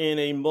culture in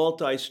a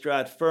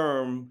multi-strat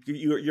firm,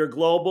 you're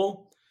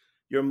global,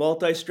 you're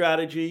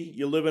multi-strategy,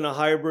 you live in a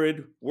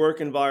hybrid work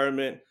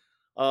environment,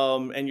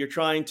 and you're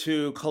trying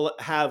to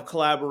have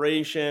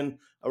collaboration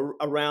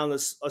around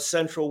a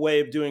central way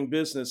of doing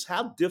business.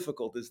 How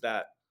difficult is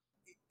that?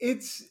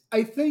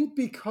 I think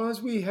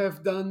because we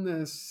have done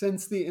this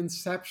since the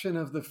inception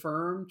of the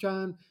firm,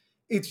 John,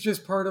 it's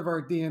just part of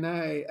our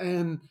DNA.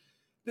 And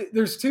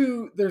there's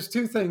two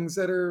things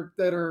that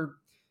are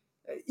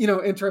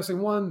interesting.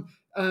 One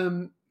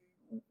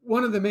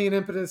of the main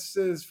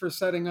impetuses for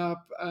setting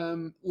up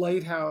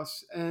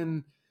Lighthouse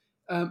and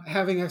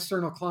having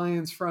external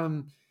clients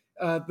from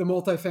the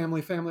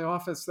multifamily family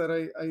office that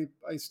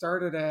I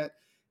started at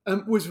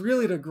was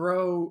really to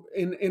grow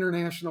an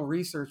international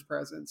research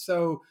presence.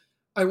 So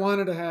I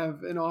wanted to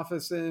have an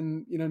office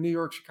in New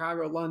York,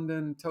 Chicago,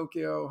 London,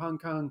 Tokyo, Hong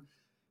Kong,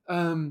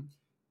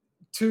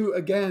 to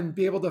again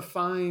be able to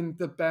find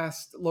the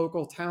best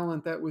local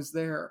talent that was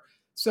there.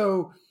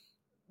 So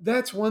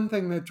that's one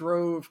thing that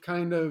drove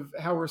kind of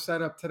how we're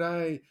set up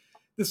today.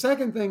 The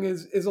second thing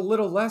is a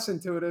little less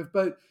intuitive,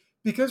 but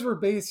because we're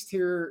based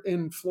here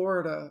in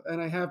Florida,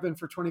 and I have been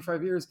for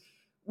 25 years,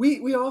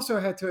 we also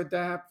had to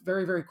adapt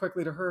very, very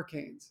quickly to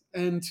hurricanes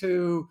and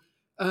to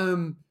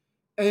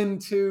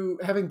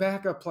having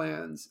backup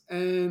plans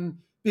and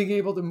being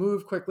able to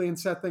move quickly and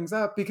set things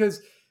up.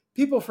 Because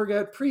people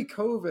forget,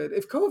 pre-COVID,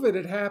 if COVID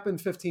had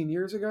happened 15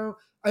 years ago,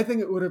 I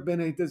think it would have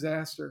been a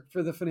disaster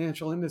for the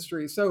financial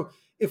industry. So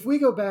if we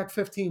go back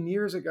 15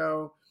 years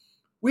ago,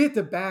 we had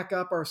to back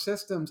up our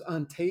systems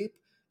on tape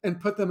and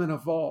put them in a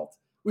vault.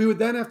 We would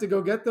then have to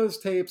go get those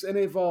tapes in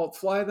a vault,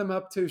 fly them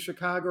up to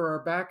Chicago, our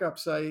backup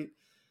site,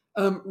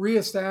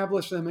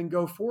 reestablish them, and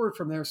go forward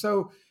from there.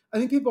 So I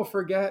think people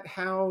forget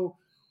how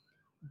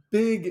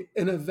big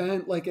an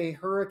event like a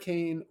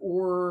hurricane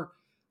or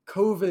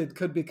COVID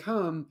could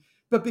become.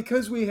 But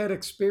because we had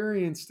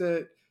experienced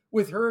it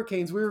with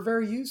hurricanes, we were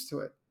very used to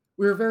it.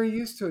 We were very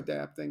used to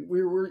adapting.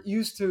 We were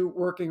used to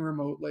working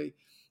remotely.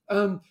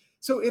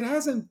 So it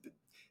hasn't,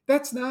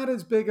 that's not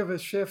as big of a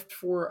shift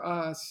for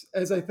us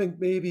as I think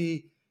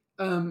maybe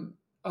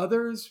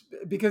others,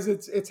 because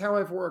it's how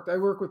I've worked. I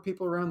work with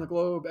people around the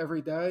globe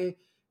every day,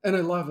 and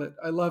I love it.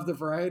 I love the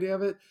variety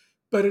of it.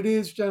 But it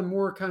is, John,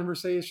 more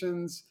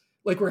conversations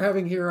like we're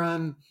having here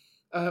on,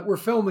 we're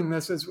filming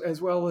this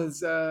as well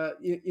as,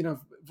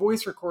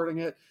 voice recording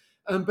it.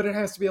 But it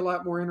has to be a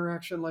lot more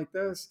interaction like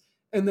this.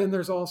 And then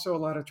there's also a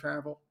lot of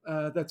travel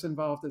that's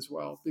involved as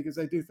well, because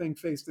I do think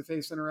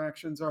face-to-face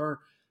interactions are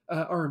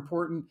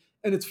important,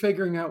 and it's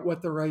figuring out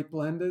what the right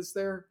blend is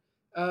there,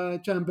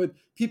 John. But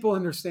people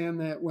understand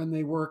that when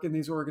they work in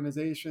these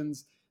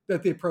organizations,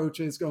 that the approach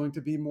is going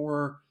to be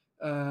more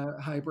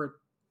hybrid.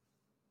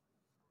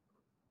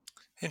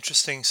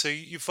 Interesting. So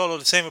you follow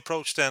the same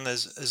approach then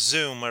as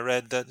Zoom. I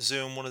read that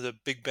Zoom, one of the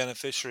big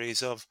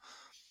beneficiaries of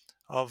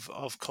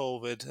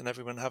COVID and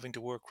everyone having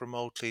to work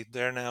remotely,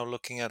 they're now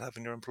looking at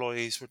having their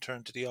employees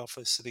return to the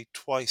office at least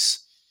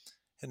twice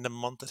in the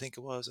month, I think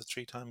it was, or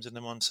 3 times in the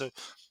month. So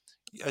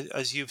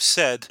as you've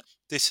said,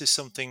 this is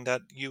something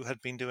that you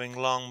had been doing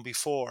long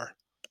before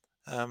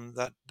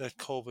that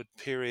COVID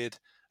period,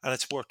 and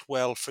it's worked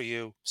well for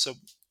you. So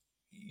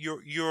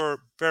you're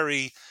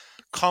very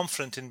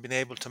confident in being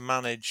able to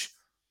manage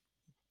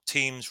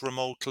teams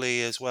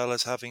remotely as well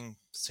as having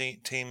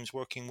teams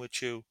working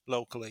with you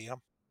locally. Yeah.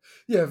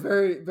 Yeah,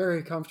 very,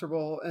 very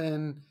comfortable,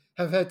 and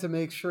have had to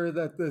make sure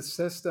that the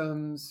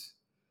systems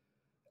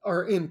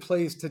are in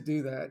place to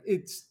do that.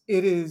 It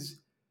is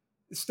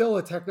still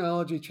a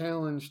technology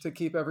challenge to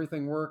keep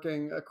everything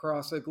working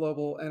across a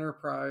global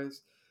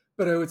enterprise,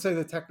 but I would say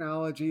the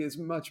technology is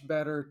much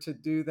better to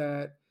do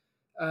that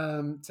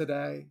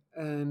today.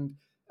 And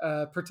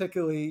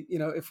particularly,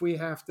 if we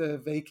have to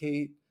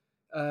vacate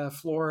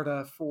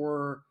Florida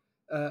for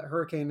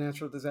hurricane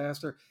natural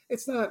disaster,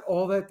 it's not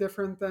all that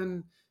different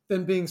than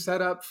being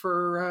set up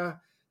for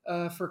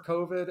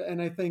COVID.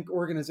 And I think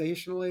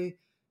organizationally,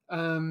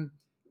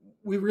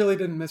 we really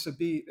didn't miss a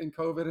beat in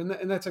COVID,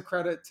 and that's a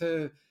credit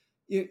to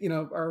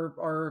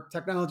our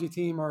technology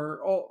team,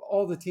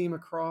 all the team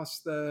across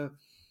the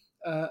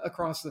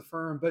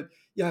firm. But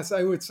yes,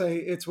 I would say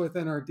it's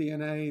within our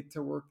DNA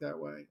to work that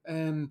way.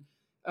 And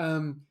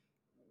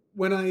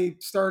when I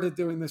started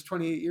doing this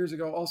 28 years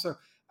ago, also,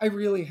 I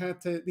really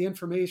had to, the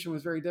information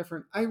was very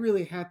different. I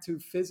really had to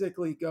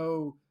physically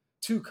go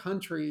to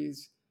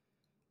countries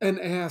and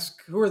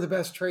ask who are the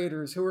best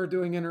traders, who are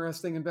doing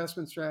interesting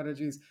investment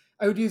strategies.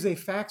 I would use a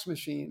fax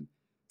machine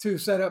to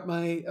set up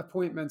my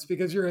appointments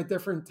because you're at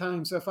different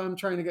times. So if I'm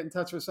trying to get in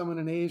touch with someone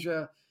in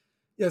Asia,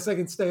 yes, I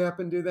can stay up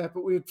and do that,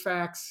 but we would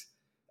fax,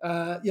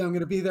 I'm going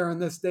to be there on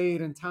this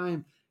date and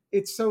time.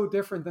 It's so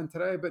different than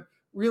today, but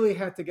really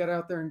had to get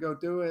out there and go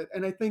do it.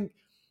 And I think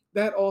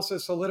that also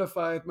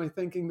solidified my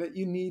thinking that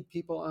you need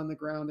people on the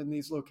ground in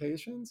these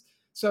locations.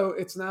 So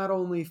it's not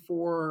only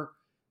for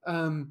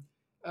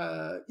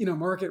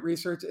market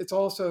research. It's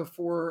also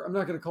for, I'm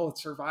not going to call it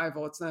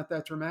survival. It's not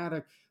that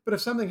dramatic. But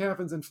if something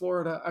happens in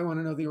Florida, I want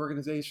to know the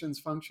organization's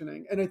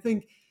functioning. And I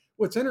think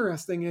what's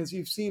interesting is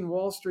you've seen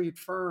Wall Street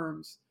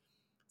firms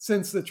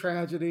since the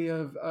tragedy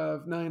of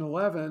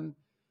 9/11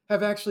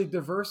 have actually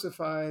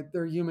diversified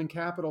their human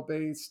capital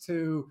base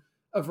to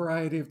a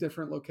variety of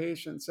different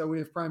locations. So we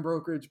have prime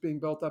brokerage being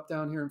built up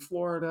down here in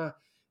Florida.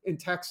 In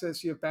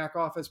Texas, you have back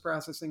office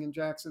processing in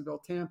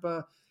Jacksonville,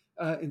 Tampa,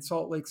 in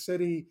Salt Lake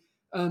City,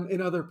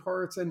 in other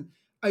parts. And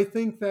I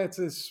think that's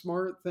a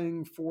smart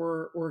thing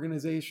for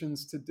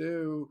organizations to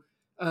do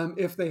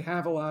if they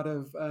have a lot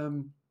of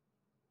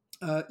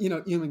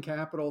human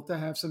capital, to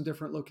have some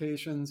different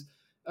locations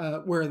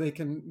where they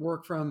can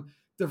work from,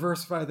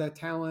 diversify that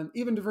talent,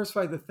 even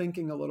diversify the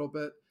thinking a little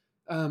bit,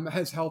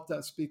 has helped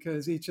us,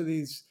 because each of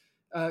these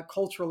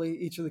culturally,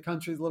 each of the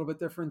countries a little bit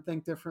different,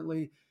 think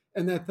differently.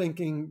 And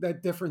that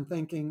different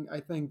thinking,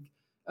 I think,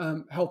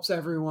 helps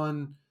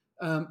everyone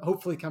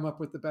hopefully come up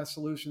with the best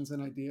solutions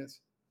and ideas.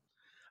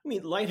 I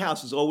mean,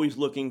 Lighthouse is always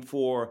looking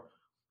for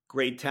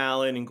great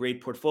talent and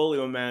great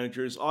portfolio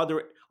managers. Are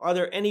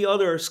there any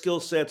other skill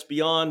sets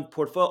beyond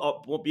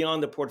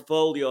the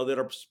portfolio that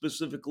are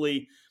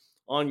specifically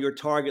on your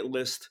target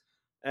list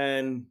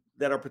and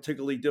that are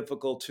particularly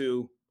difficult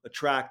to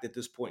attract at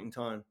this point in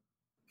time?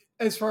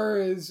 As far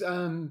as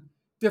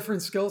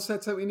different skill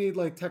sets that we need,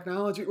 like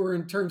technology, or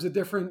in terms of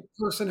different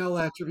personnel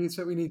attributes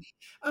that we need,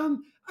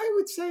 I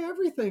would say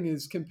everything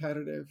is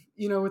competitive,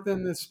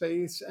 within this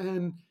space.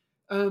 And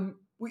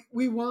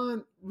we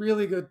want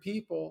really good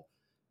people,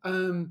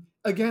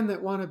 again,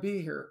 that want to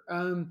be here.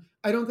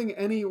 I don't think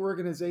any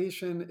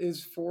organization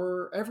is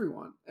for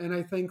everyone. And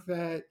I think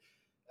that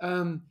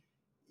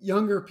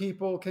younger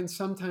people can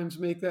sometimes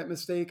make that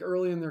mistake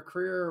early in their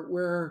career,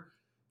 where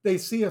they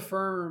see a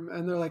firm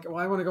and they're like, well,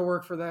 I want to go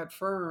work for that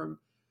firm.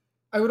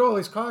 I would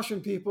always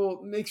caution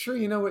people, make sure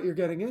you know what you're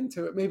getting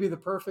into. It may be the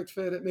perfect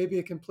fit. It may be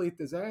a complete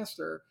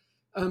disaster.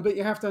 But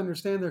you have to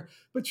understand there.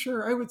 But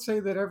sure, I would say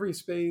that every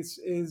space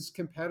is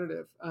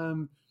competitive.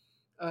 John,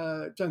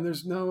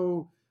 there's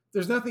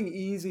nothing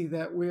easy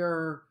that we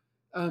are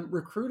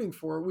recruiting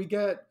for.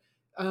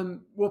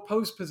 We'll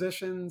post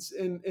positions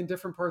in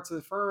different parts of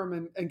the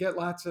firm and get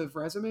lots of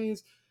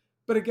resumes.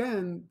 But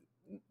again,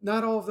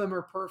 not all of them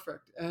are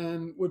perfect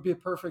and would be a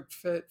perfect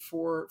fit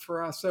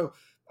for us. So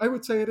I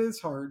would say it is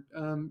hard,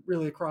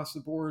 really across the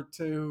board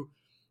to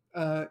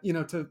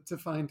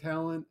find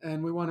talent.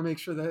 And we want to make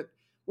sure that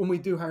when we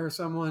do hire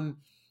someone,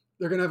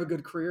 they're going to have a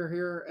good career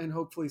here and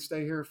hopefully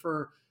stay here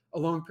for a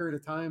long period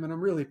of time. And I'm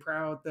really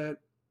proud that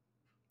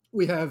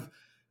we have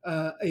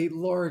a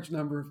large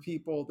number of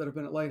people that have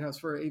been at Lighthouse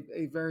for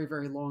a very,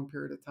 very long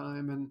period of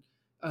time.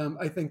 And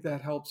I think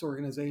that helps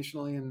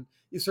organizationally. And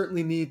you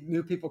certainly need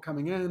new people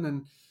coming in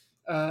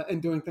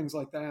and doing things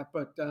like that.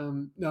 But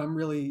no, I'm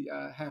really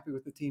happy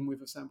with the team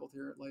we've assembled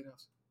here at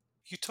Lighthouse.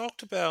 You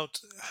talked about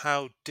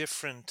how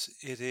different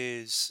it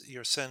is,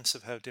 your sense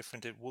of how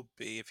different it would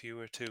be if you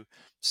were to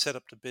set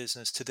up the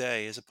business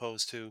today as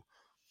opposed to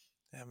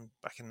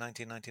back in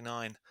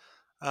 1999.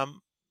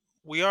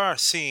 We are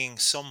seeing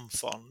some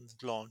fund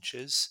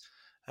launches,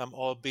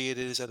 albeit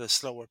it is at a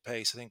slower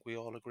pace. I think we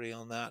all agree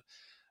on that.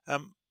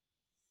 Um,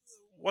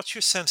 what's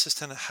your sense as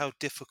to how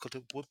difficult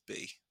it would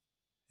be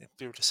if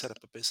we were to set up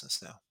a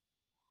business now?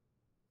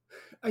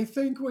 I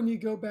think when you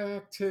go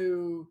back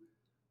to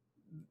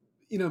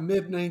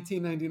mid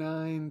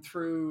 1999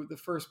 through the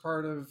first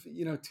part of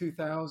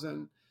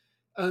 2000,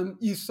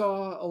 you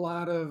saw a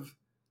lot of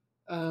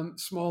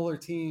smaller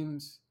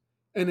teams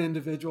and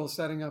individuals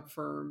setting up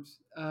firms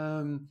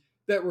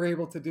that were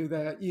able to do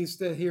that. You used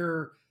to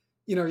hear,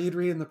 you'd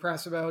read in the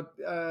press about,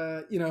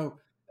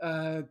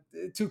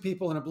 two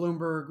people in a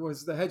Bloomberg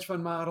was the hedge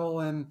fund model,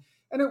 and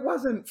it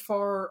wasn't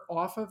far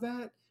off of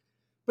that.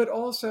 But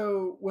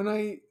also, when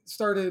I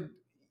started,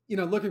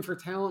 looking for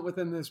talent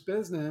within this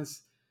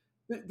business,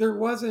 there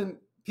wasn't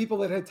people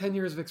that had 10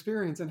 years of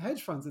experience in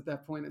hedge funds at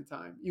that point in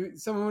time.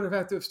 Someone would have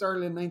had to have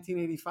started in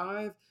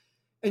 1985.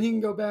 And you can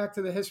go back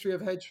to the history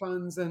of hedge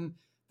funds and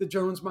the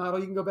Jones model.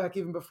 You can go back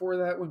even before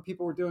that, when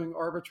people were doing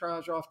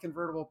arbitrage off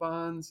convertible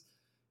bonds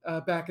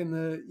back in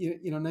the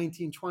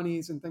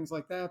 1920s and things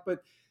like that. But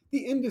the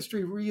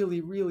industry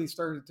really, really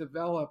started to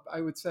develop, I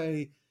would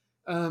say,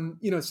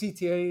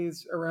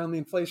 CTAs around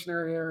the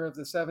inflationary era of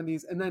the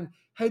 70s, and then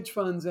hedge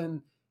funds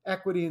and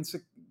equity and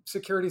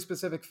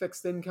security-specific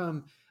fixed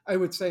income, I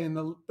would say, in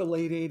the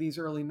late 80s,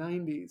 early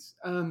 90s.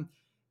 And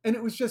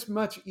it was just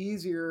much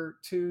easier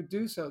to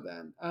do so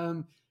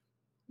then.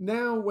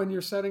 Now, when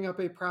you're setting up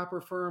a proper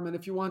firm, and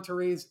if you want to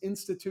raise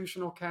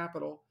institutional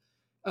capital,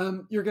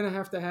 you're going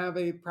to have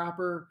a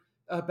proper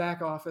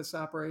back office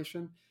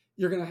operation.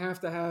 You're going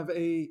to have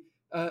a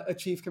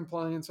chief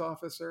compliance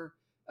officer.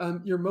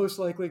 You're most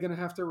likely going to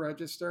have to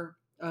register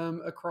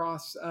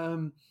across,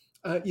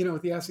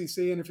 with the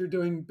SEC. And if you're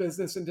doing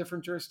business in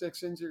different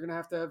jurisdictions, you're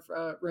going to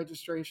have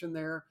registration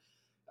there.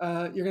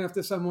 You're going to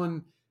have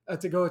someone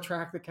to go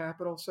attract the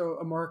capital. So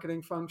a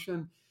marketing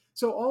function.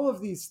 So all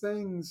of these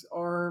things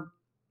are,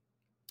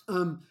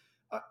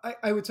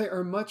 I would say,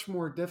 are much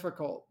more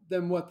difficult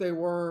than what they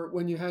were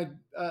when you had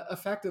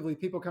effectively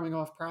people coming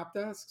off prop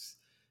desks.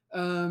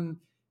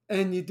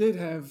 And you did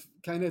have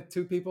kind of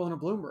two people in a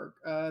Bloomberg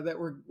that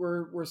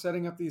were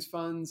setting up these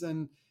funds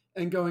and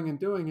going and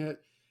doing it.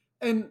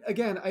 And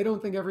again, I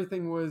don't think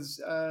everything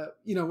was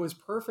was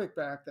perfect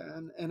back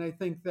then. And I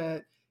think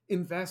that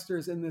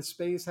investors in this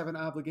space have an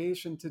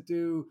obligation to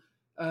do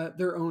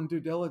their own due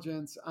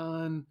diligence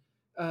on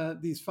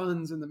these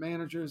funds and the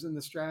managers and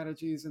the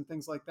strategies and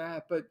things like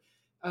that. But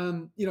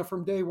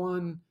from day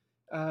one,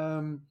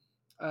 I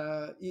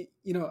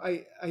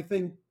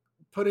think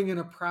putting in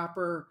a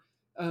proper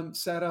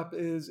setup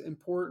is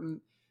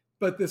important,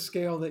 but the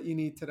scale that you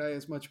need today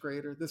is much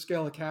greater. The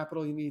scale of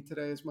capital you need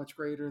today is much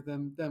greater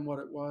than what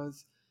it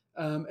was,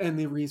 and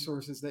the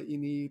resources that you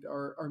need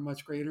are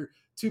much greater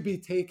to be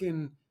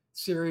taken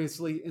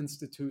seriously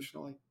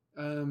institutionally.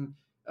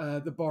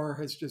 The bar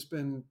has just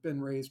been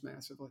raised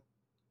massively.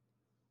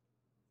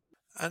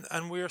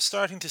 And we're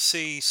starting to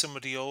see some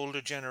of the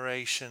older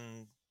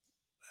generation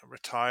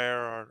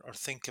retire or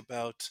think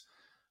about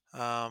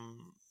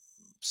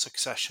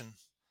succession.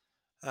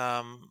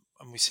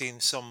 And we've seen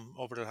some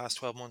over the last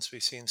 12 months,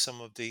 we've seen some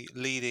of the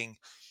leading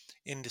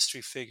industry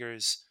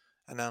figures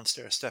announce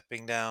they're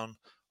stepping down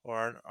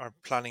or are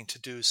planning to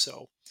do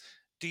so.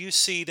 Do you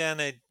see then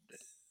a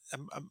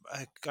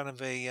kind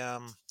of a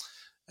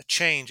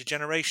change, a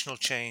generational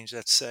change,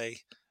 let's say,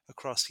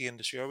 across the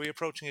industry? Are we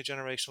approaching a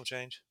generational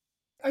change?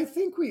 I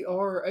think we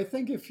are. I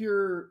think if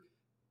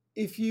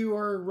you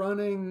are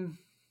running,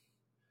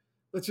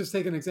 let's just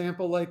take an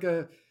example like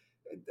a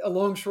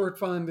long short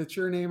fund, it's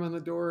your name on the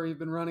door, you've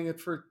been running it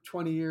for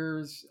 20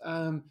 years.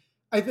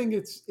 I think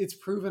it's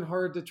proven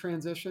hard to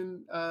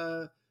transition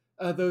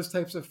those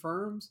types of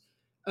firms.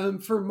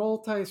 For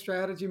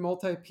multi-strategy,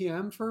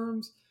 multi-PM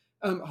firms,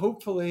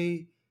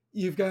 hopefully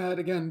you've got,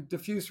 again,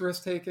 diffuse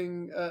risk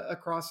taking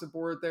across the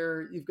board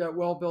there. You've got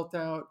well built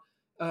out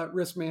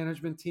risk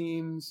management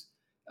teams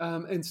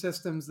and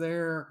systems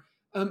there.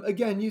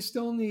 Again, you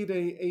still need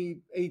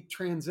a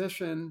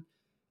transition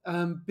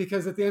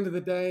because at the end of the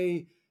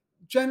day,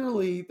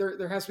 generally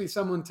there has to be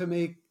someone to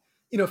make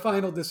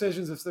final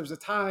decisions if there's a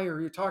tie or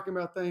you're talking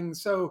about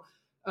things. So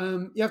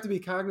you have to be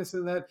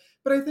cognizant of that.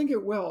 But I think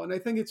it will, and I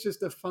think it's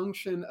just a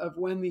function of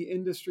when the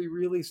industry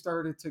really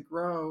started to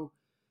grow,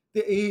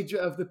 the age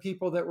of the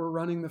people that were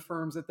running the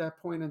firms at that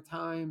point in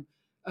time,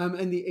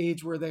 and the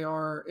age where they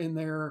are in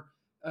their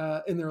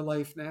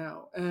life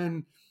now.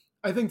 And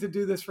I think to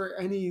do this for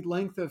any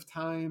length of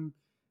time,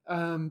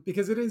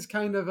 because it is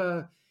kind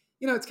of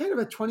it's kind of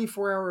a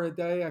 24-hour a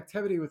day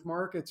activity with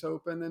markets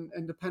open,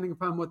 and depending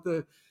upon what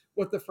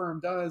the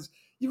firm does,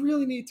 you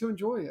really need to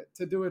enjoy it,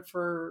 to do it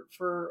for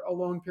a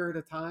long period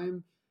of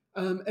time,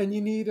 and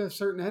you need a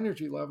certain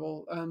energy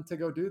level to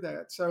go do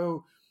that.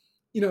 So,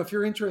 if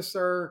your interests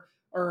are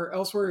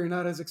elsewhere, you're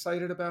not as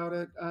excited about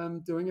it,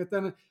 doing it,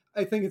 then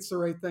I think it's the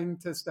right thing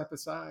to step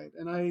aside.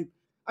 And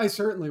I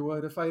certainly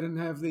would if I didn't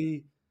have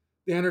the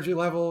energy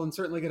level, and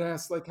certainly get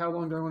asked, like, how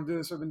long do I want to do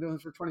this? I've been doing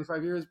this for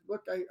 25 years.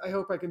 Look, I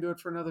hope I can do it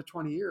for another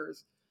 20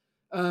 years.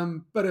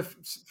 But if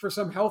for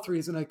some health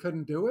reason I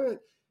couldn't do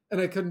it,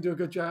 and I couldn't do a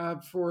good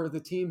job for the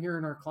team here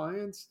and our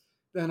clients,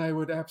 then I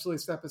would absolutely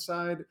step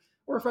aside.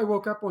 Or if I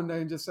woke up one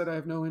day and just said I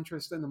have no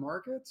interest in the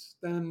markets,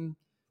 then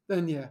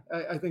yeah,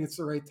 I think it's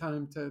the right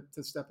time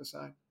to step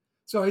aside.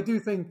 So I do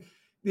think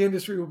the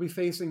industry will be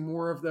facing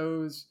more of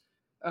those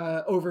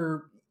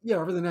over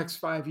the next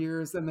 5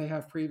 years than they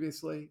have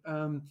previously.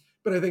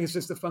 But I think it's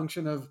just a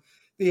function of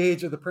the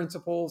age of the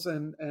principals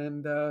and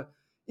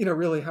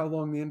really how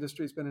long the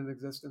industry's been in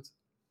existence.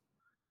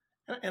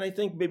 And I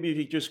think maybe if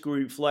you just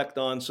reflect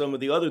on some of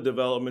the other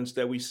developments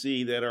that we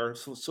see that are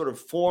sort of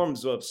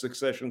forms of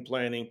succession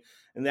planning,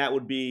 and that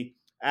would be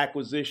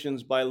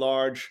acquisitions by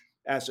large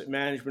asset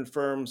management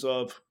firms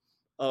of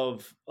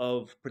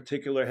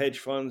particular hedge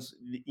funds,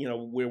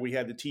 where we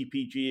had the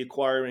TPG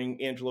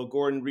acquiring Angelo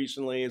Gordon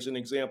recently as an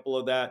example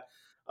of that.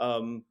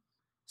 And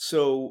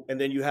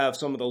then you have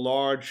some of the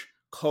large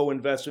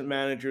co-investment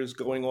managers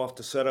going off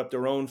to set up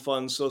their own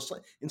funds. So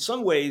in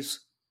some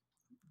ways,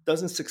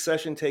 doesn't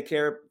succession take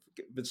care of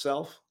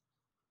itself?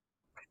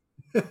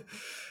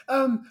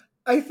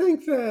 I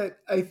think that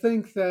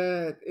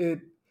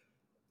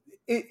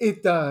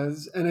it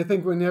does, and I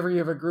think whenever you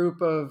have a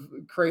group of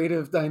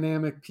creative,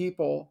 dynamic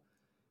people,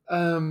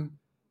 there's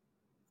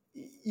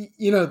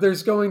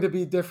going to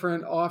be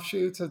different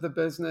offshoots of the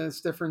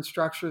business, different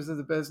structures of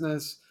the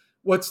business.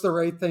 What's the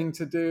right thing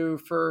to do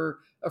for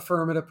a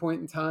firm at a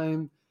point in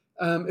time?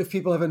 If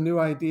people have a new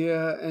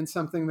idea and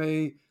something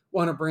they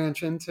want to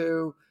branch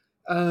into,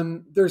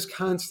 there's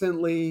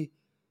constantly,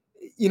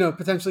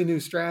 potentially new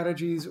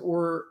strategies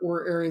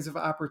or areas of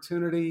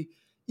opportunity,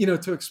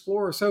 to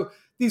explore. So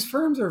these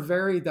firms are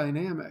very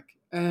dynamic.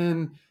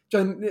 And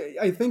John,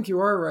 I think you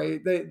are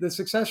right. The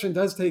succession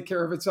does take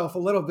care of itself a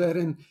little bit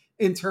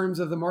in terms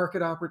of the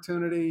market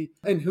opportunity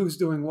and who's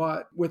doing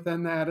what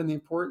within that and the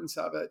importance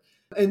of it.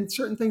 And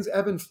certain things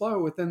ebb and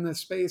flow within this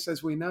space,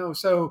 as we know.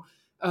 So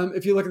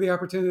if you look at the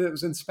opportunity that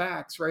was in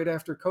SPACs right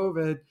after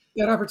COVID,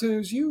 that opportunity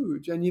was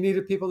huge, and you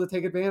needed people to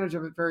take advantage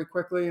of it very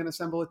quickly and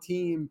assemble a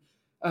team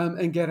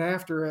and get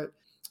after it.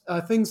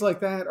 Things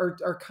like that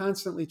are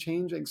constantly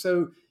changing.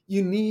 So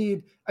you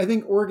need, I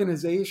think,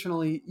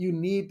 organizationally, you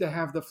need to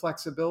have the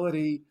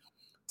flexibility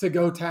to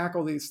go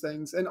tackle these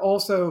things. And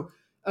also,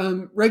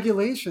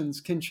 regulations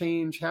can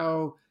change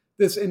how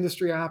this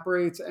industry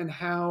operates and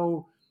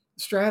how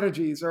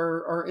strategies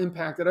are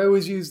impacted. I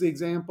always use the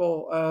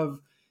example of,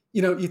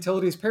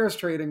 utilities pairs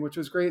trading, which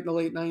was great in the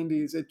late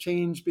 90s. It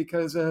changed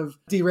because of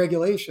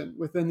deregulation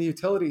within the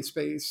utility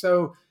space.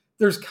 So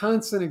there's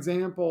constant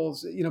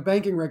examples.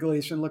 Banking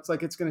regulation looks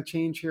like it's going to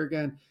change here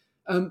again.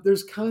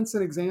 There's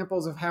constant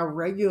examples of how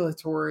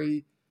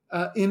regulatory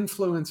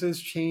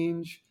influences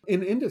change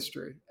in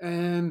industry.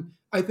 And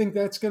I think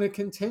that's going to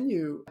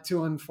continue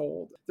to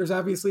unfold. There's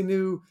obviously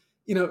new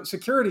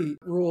security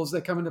rules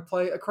that come into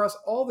play across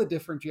all the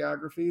different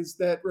geographies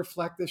that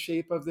reflect the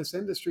shape of this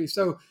industry.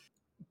 So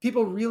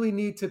people really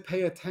need to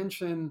pay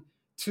attention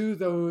to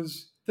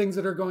those things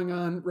that are going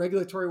on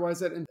regulatory wise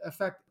that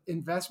affect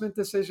investment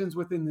decisions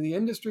within the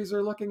industries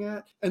they're looking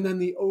at, and then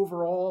the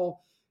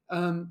overall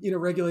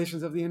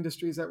regulations of the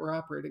industries that we're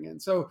operating in.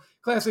 So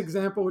classic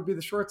example would be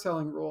the short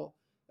selling rule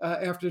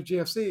after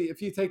GFC.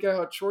 If you take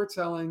out short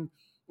selling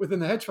within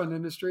the hedge fund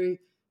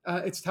industry,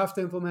 it's tough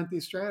to implement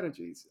these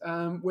strategies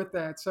with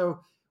that.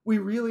 So we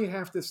really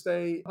have to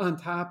stay on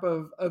top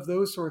of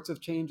those sorts of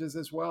changes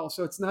as well.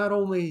 So it's not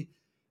only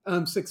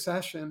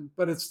succession,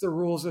 but it's the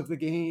rules of the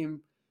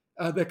game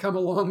that come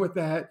along with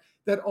that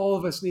all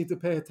of us need to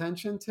pay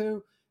attention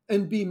to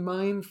and be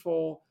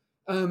mindful.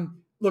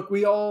 Look,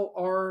 we all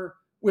are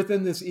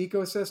within this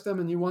ecosystem,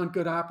 and you want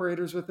good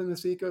operators within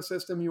this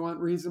ecosystem. You want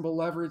reasonable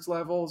leverage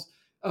levels,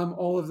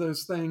 all of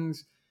those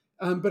things.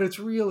 But it's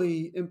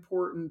really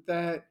important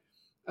that,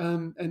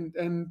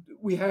 and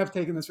we have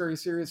taken this very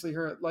seriously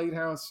here at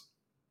Lighthouse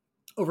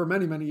over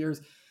many, many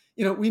years.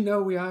 We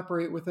know we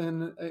operate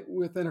within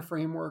a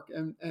framework,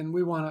 and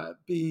we want to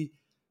be,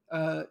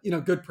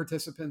 good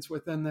participants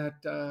within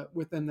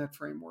that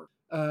framework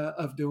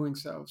of doing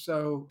so.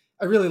 So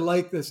I really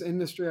like this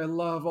industry. I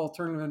love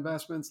alternative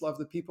investments. Love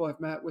the people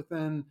I've met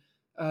within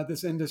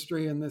this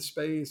industry and this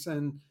space,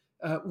 and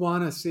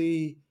want to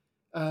see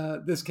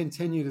this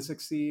continue to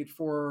succeed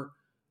for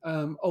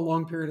a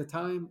long period of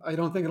time. I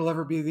don't think it'll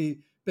ever be the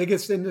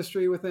biggest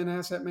industry within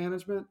asset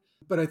management,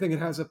 but I think it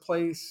has a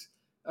place.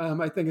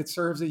 I think it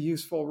serves a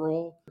useful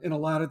role in a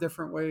lot of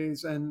different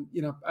ways. And,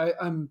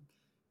 I'm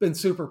been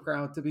super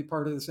proud to be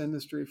part of this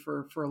industry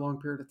for a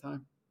long period of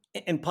time.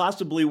 And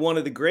possibly one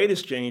of the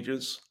greatest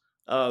changes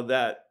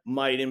that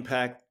might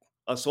impact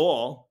us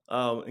all,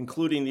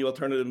 including the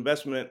alternative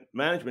investment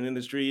management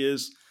industry,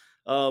 is,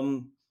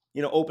 open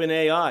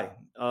AI,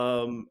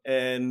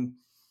 and,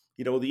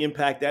 the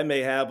impact that may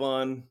have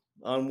on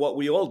what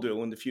we all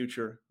do in the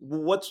future.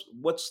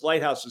 What's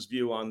Lighthouse's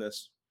view on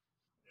this?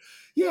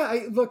 Yeah,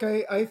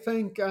 I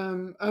think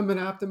I'm an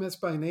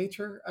optimist by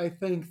nature. I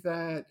think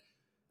that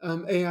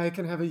AI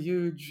can have a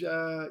huge,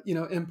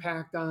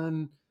 impact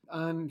on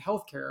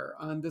healthcare,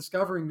 on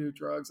discovering new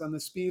drugs, on the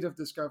speed of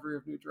discovery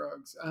of new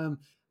drugs.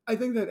 I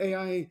think that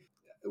AI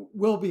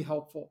will be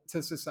helpful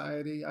to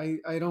society.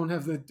 I don't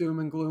have the doom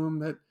and gloom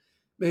that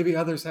maybe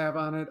others have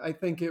on it. I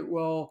think it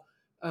will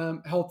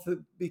help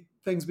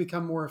things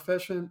become more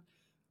efficient.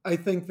 I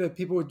think that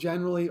people would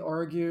generally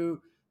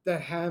argue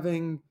that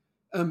having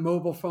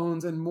mobile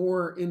phones and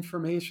more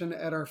information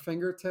at our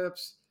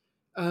fingertips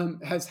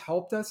has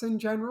helped us in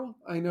general.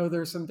 I know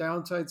there's some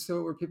downsides to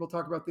it where people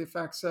talk about the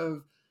effects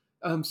of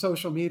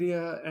social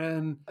media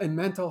and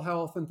mental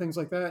health and things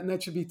like that, and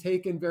that should be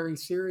taken very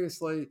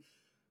seriously.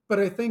 But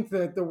I think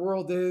that the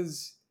world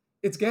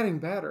it's getting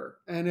better,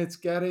 and it's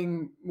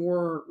getting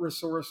more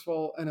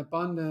resourceful and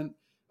abundant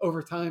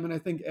over time. And I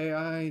think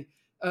AI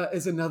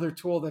is another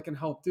tool that can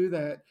help do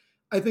that.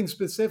 I think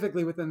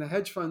specifically within the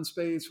hedge fund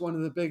space, one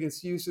of the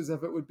biggest uses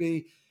of it would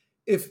be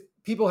if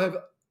people have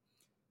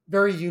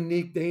very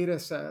unique data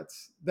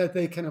sets that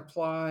they can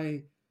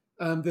apply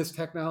this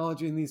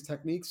technology and these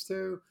techniques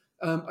to.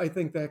 I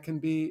think that can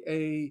be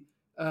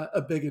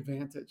a big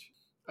advantage.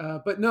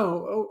 But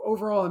no,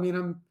 overall, I mean,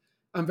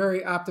 I'm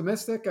very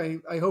optimistic.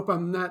 I hope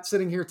I'm not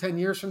sitting here 10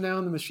 years from now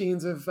and the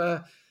machines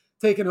have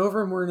taken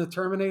over and we're in a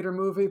Terminator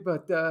movie.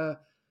 But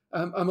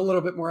I'm a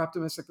little bit more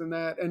optimistic than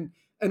that, and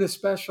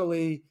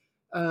especially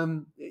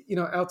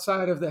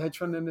outside of the hedge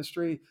fund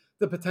industry,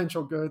 the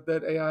potential good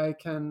that AI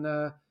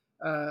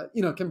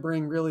can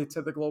bring really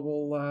to the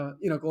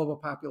global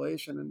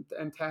population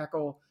and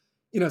tackle,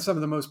 some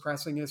of the most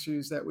pressing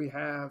issues that we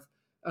have.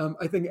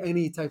 I think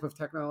any type of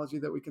technology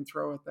that we can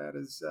throw at that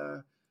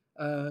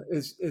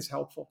is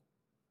helpful.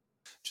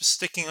 Just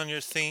sticking on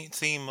your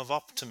theme of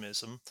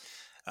optimism,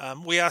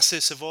 we ask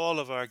this of all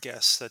of our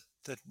guests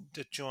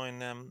that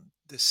join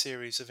this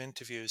series of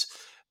interviews.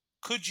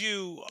 Could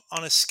you,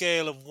 on a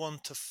scale of 1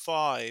 to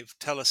 5,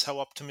 tell us how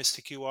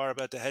optimistic you are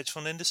about the hedge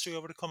fund industry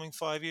over the coming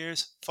 5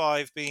 years?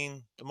 5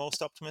 being the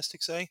most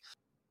optimistic, say?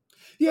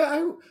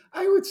 Yeah,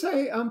 I would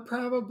say I'm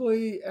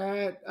probably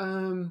at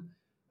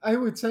I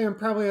would say I'm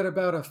probably at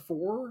about a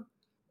 4,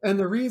 and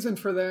the reason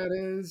for that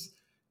is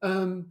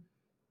um,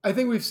 I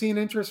think we've seen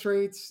interest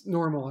rates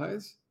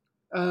normalize.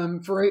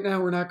 For right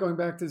now, we're not going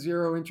back to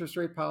zero interest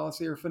rate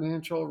policy or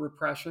financial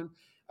repression.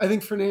 I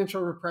think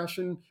financial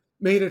repression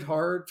made it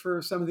hard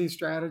for some of these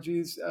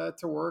strategies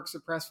to work,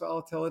 suppress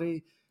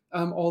volatility,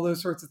 all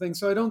those sorts of things.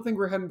 So I don't think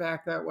we're heading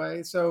back that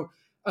way. So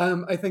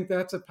I think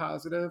that's a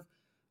positive.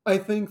 I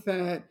think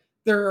that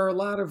there are a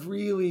lot of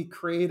really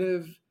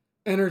creative,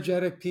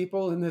 energetic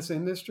people in this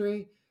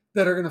industry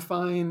that are going to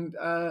find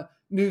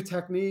new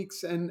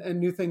techniques and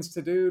new things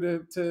to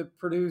do to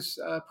produce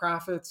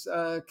profits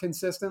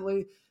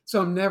consistently.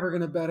 So I'm never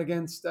going to bet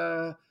against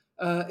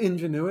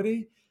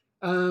ingenuity.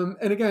 And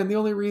again, the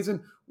only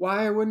reason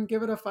why I wouldn't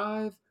give it a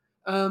 5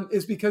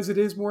 is because it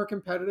is more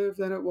competitive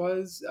than it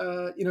was,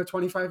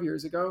 25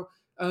 years ago.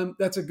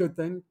 That's a good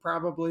thing,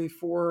 probably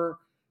for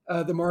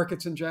the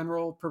markets in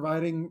general,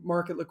 providing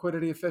market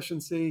liquidity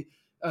efficiency,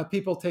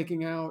 people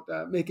taking out,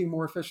 making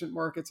more efficient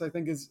markets. I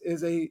think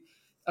is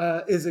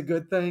a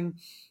good thing,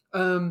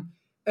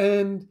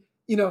 and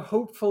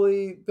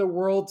hopefully the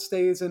world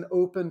stays an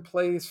open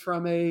place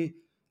from a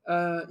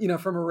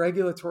from a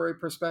regulatory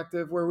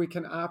perspective where we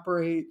can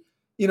operate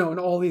in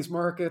all these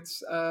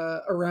markets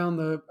around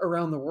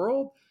the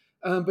world.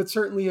 But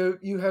certainly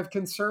you have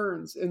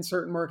concerns in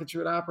certain markets you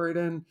would operate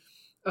in.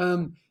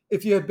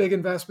 If you had big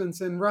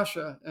investments in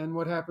Russia and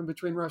what happened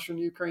between Russia and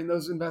Ukraine,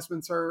 those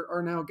investments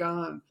are now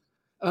gone.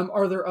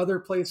 Are there other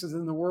places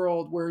in the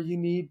world where you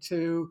need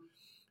to,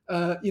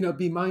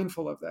 be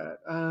mindful of that?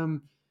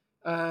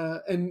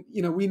 And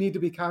we need to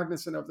be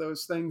cognizant of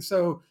those things.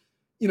 So,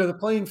 the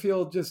playing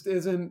field just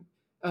isn't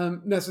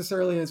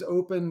necessarily as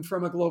open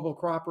from a global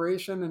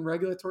cooperation and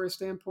regulatory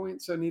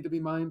standpoint. So, need to be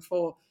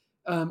mindful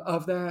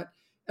of that,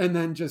 and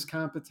then just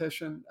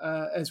competition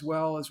as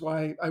well is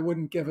why I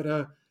wouldn't give it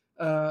a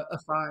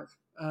 5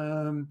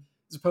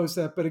 as opposed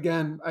to that. But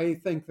again, I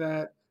think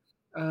that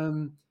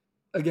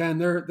again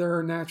there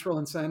are natural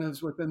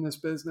incentives within this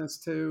business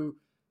to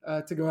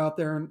go out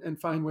there and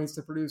find ways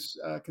to produce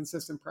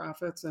consistent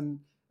profits,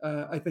 and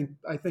I think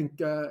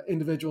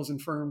individuals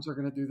and firms are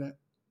going to do that.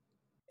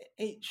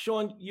 Hey,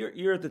 Sean,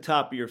 you're at the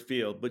top of your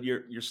field, but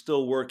you're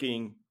still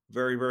working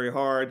very, very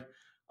hard.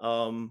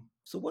 So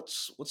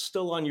what's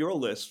still on your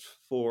list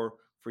for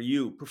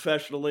you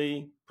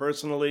professionally,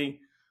 personally?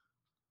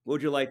 What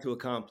would you like to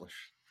accomplish?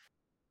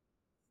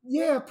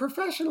 Yeah,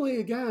 professionally,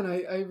 again,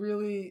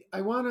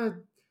 I want to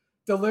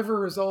deliver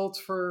results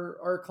for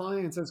our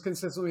clients as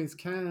consistently as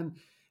can,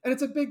 and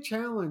it's a big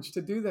challenge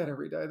to do that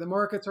every day. The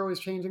markets are always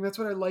changing. That's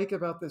what I like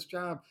about this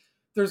job.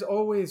 There's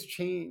always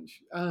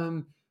change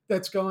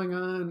that's going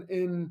on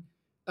in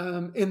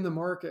the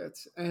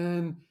markets,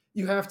 and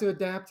you have to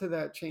adapt to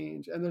that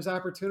change. And there's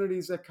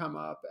opportunities that come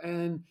up,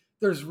 and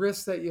there's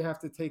risks that you have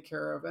to take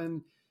care of,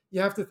 and you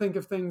have to think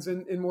of things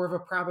in more of a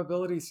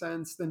probability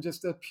sense than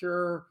just a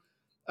pure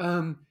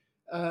kind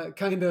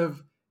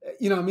of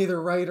I'm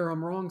either right or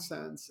I'm wrong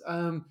sense.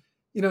 On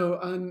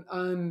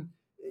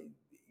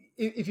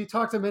if you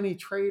talk to many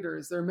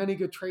traders, there are many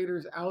good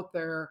traders out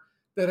there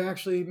that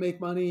actually make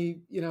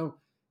money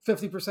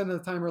 50% of the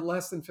time or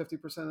less than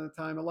 50% of the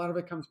time. A lot of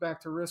it comes back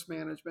to risk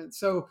management.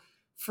 So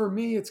for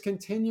me, it's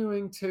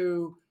continuing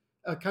to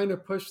kind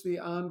of push the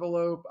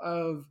envelope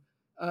of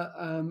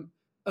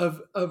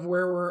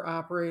where we're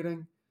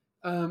operating.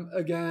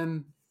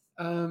 Again,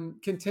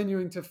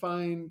 continuing to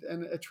find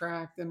and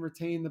attract and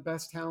retain the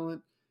best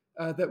talent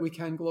that we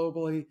can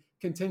globally,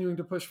 continuing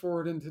to push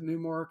forward into new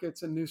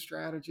markets and new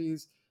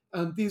strategies.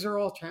 These are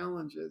all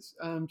challenges,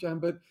 John,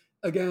 but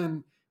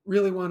again,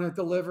 really want to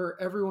deliver.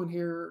 Everyone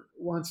here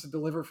wants to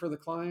deliver for the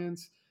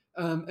clients,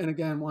 and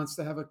again, wants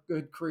to have a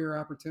good career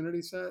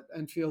opportunity set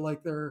and feel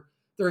like they're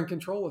in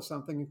control of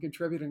something and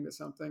contributing to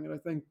something. And I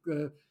think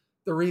the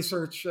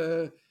research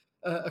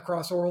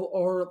across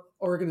all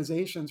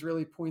organizations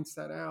really points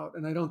that out.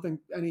 And I don't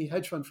think any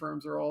hedge fund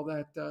firms are all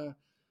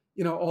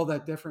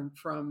that different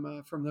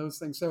from those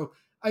things. So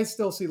I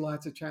still see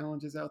lots of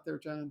challenges out there,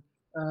 John,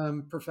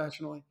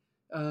 professionally,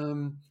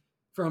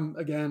 from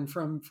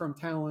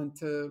talent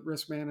to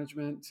risk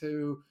management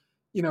to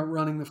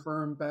running the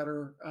firm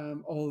better,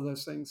 all of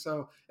those things.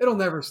 So it'll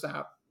never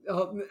stop.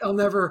 I'll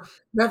never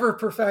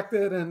perfect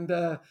it,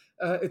 and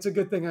it's a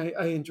good thing.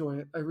 I enjoy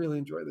it. I really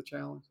enjoy the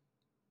challenge.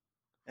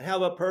 And how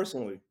about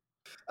personally?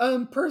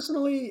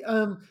 Personally,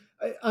 on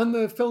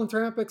the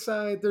philanthropic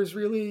side, there's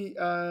really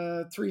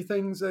three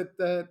things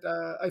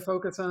that I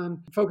focus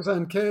on. Focus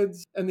on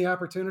kids and the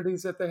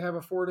opportunities that they have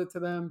afforded to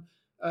them.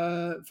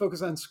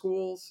 Focus on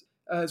schools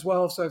as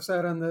well. So I've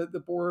sat on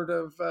the board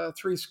of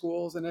three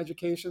schools, and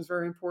education is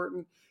very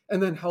important.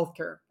 And then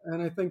healthcare.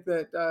 And I think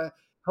that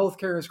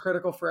healthcare is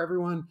critical for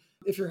everyone.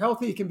 If you're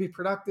healthy, you can be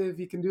productive.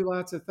 You can do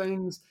lots of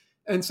things.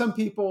 And some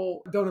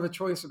people don't have a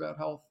choice about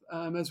health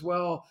as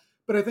well.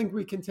 But I think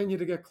we continue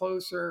to get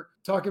closer,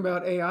 talking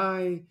about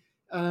AI,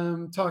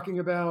 talking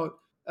about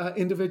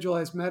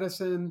individualized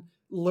medicine.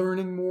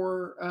 learning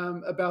more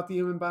about the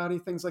human body,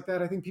 things like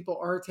that. I think people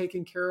are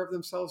taking care of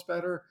themselves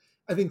better.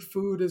 I think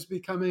food is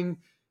becoming,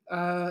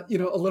 a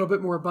little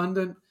bit more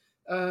abundant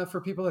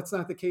for people. That's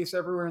not the case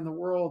everywhere in the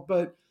world,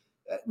 but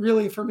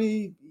really for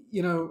me,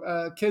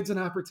 kids and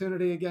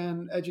opportunity,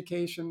 again,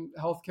 education,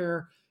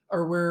 healthcare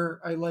are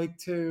where I like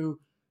to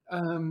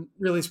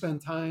really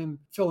spend time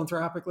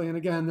philanthropically. And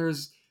again,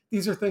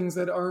 these are things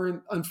that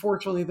aren't,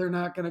 unfortunately, they're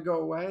not going to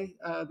go away.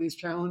 These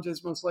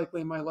challenges most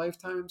likely in my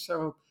lifetime.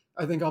 So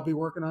I think I'll be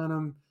working on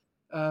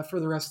them for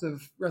the rest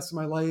of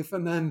my life.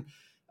 And then,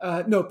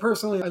 no,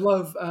 personally, I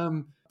love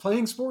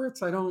playing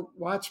sports. I don't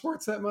watch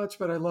sports that much,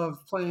 but I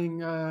love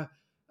playing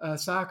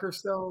soccer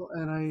still,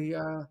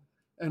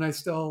 and I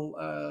still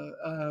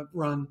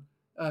run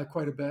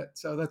quite a bit.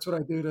 So that's what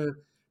I do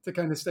to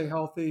kind of stay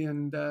healthy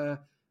and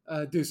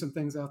do some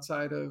things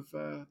outside of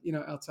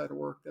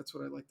work. That's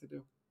what I like to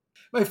do.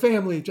 My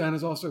family, John,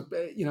 is also,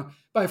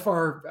 by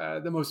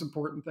far the most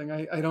important thing.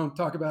 I don't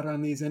talk about it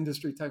on these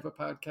industry type of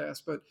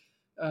podcasts, but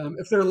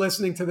if they're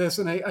listening to this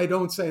and I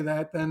don't say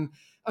that, then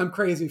I'm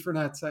crazy for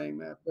not saying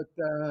that.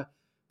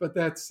 But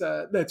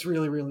that's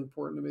really, really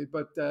important to me.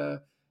 But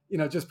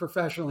just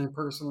professionally and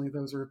personally,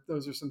 those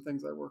are some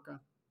things I work on.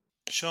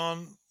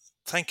 Sean,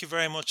 thank you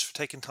very much for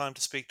taking time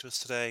to speak to us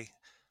today.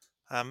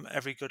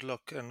 Every good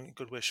luck and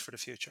good wish for the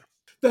future.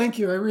 Thank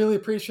you. I really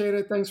appreciate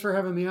it. Thanks for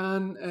having me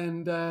on,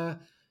 and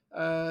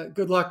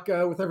good luck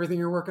with everything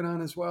you're working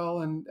on as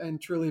well,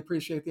 and truly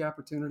appreciate the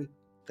opportunity.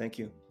 Thank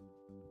you.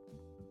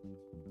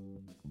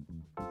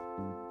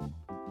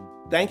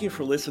 Thank you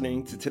for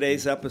listening to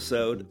today's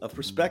episode of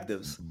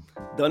Perspectives,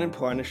 done in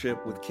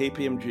partnership with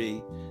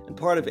KPMG and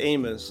part of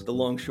AIMA's The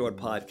Long Short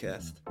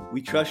podcast.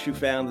 We trust you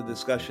found the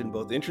discussion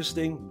both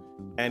interesting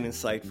and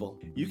insightful.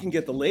 You can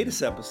get the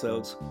latest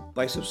episodes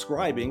by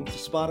subscribing to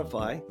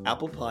Spotify,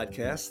 Apple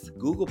Podcasts,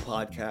 Google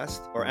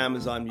Podcasts, or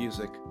Amazon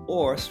Music,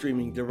 or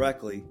streaming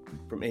directly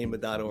from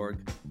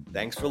AIMA.org.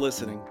 Thanks for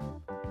listening.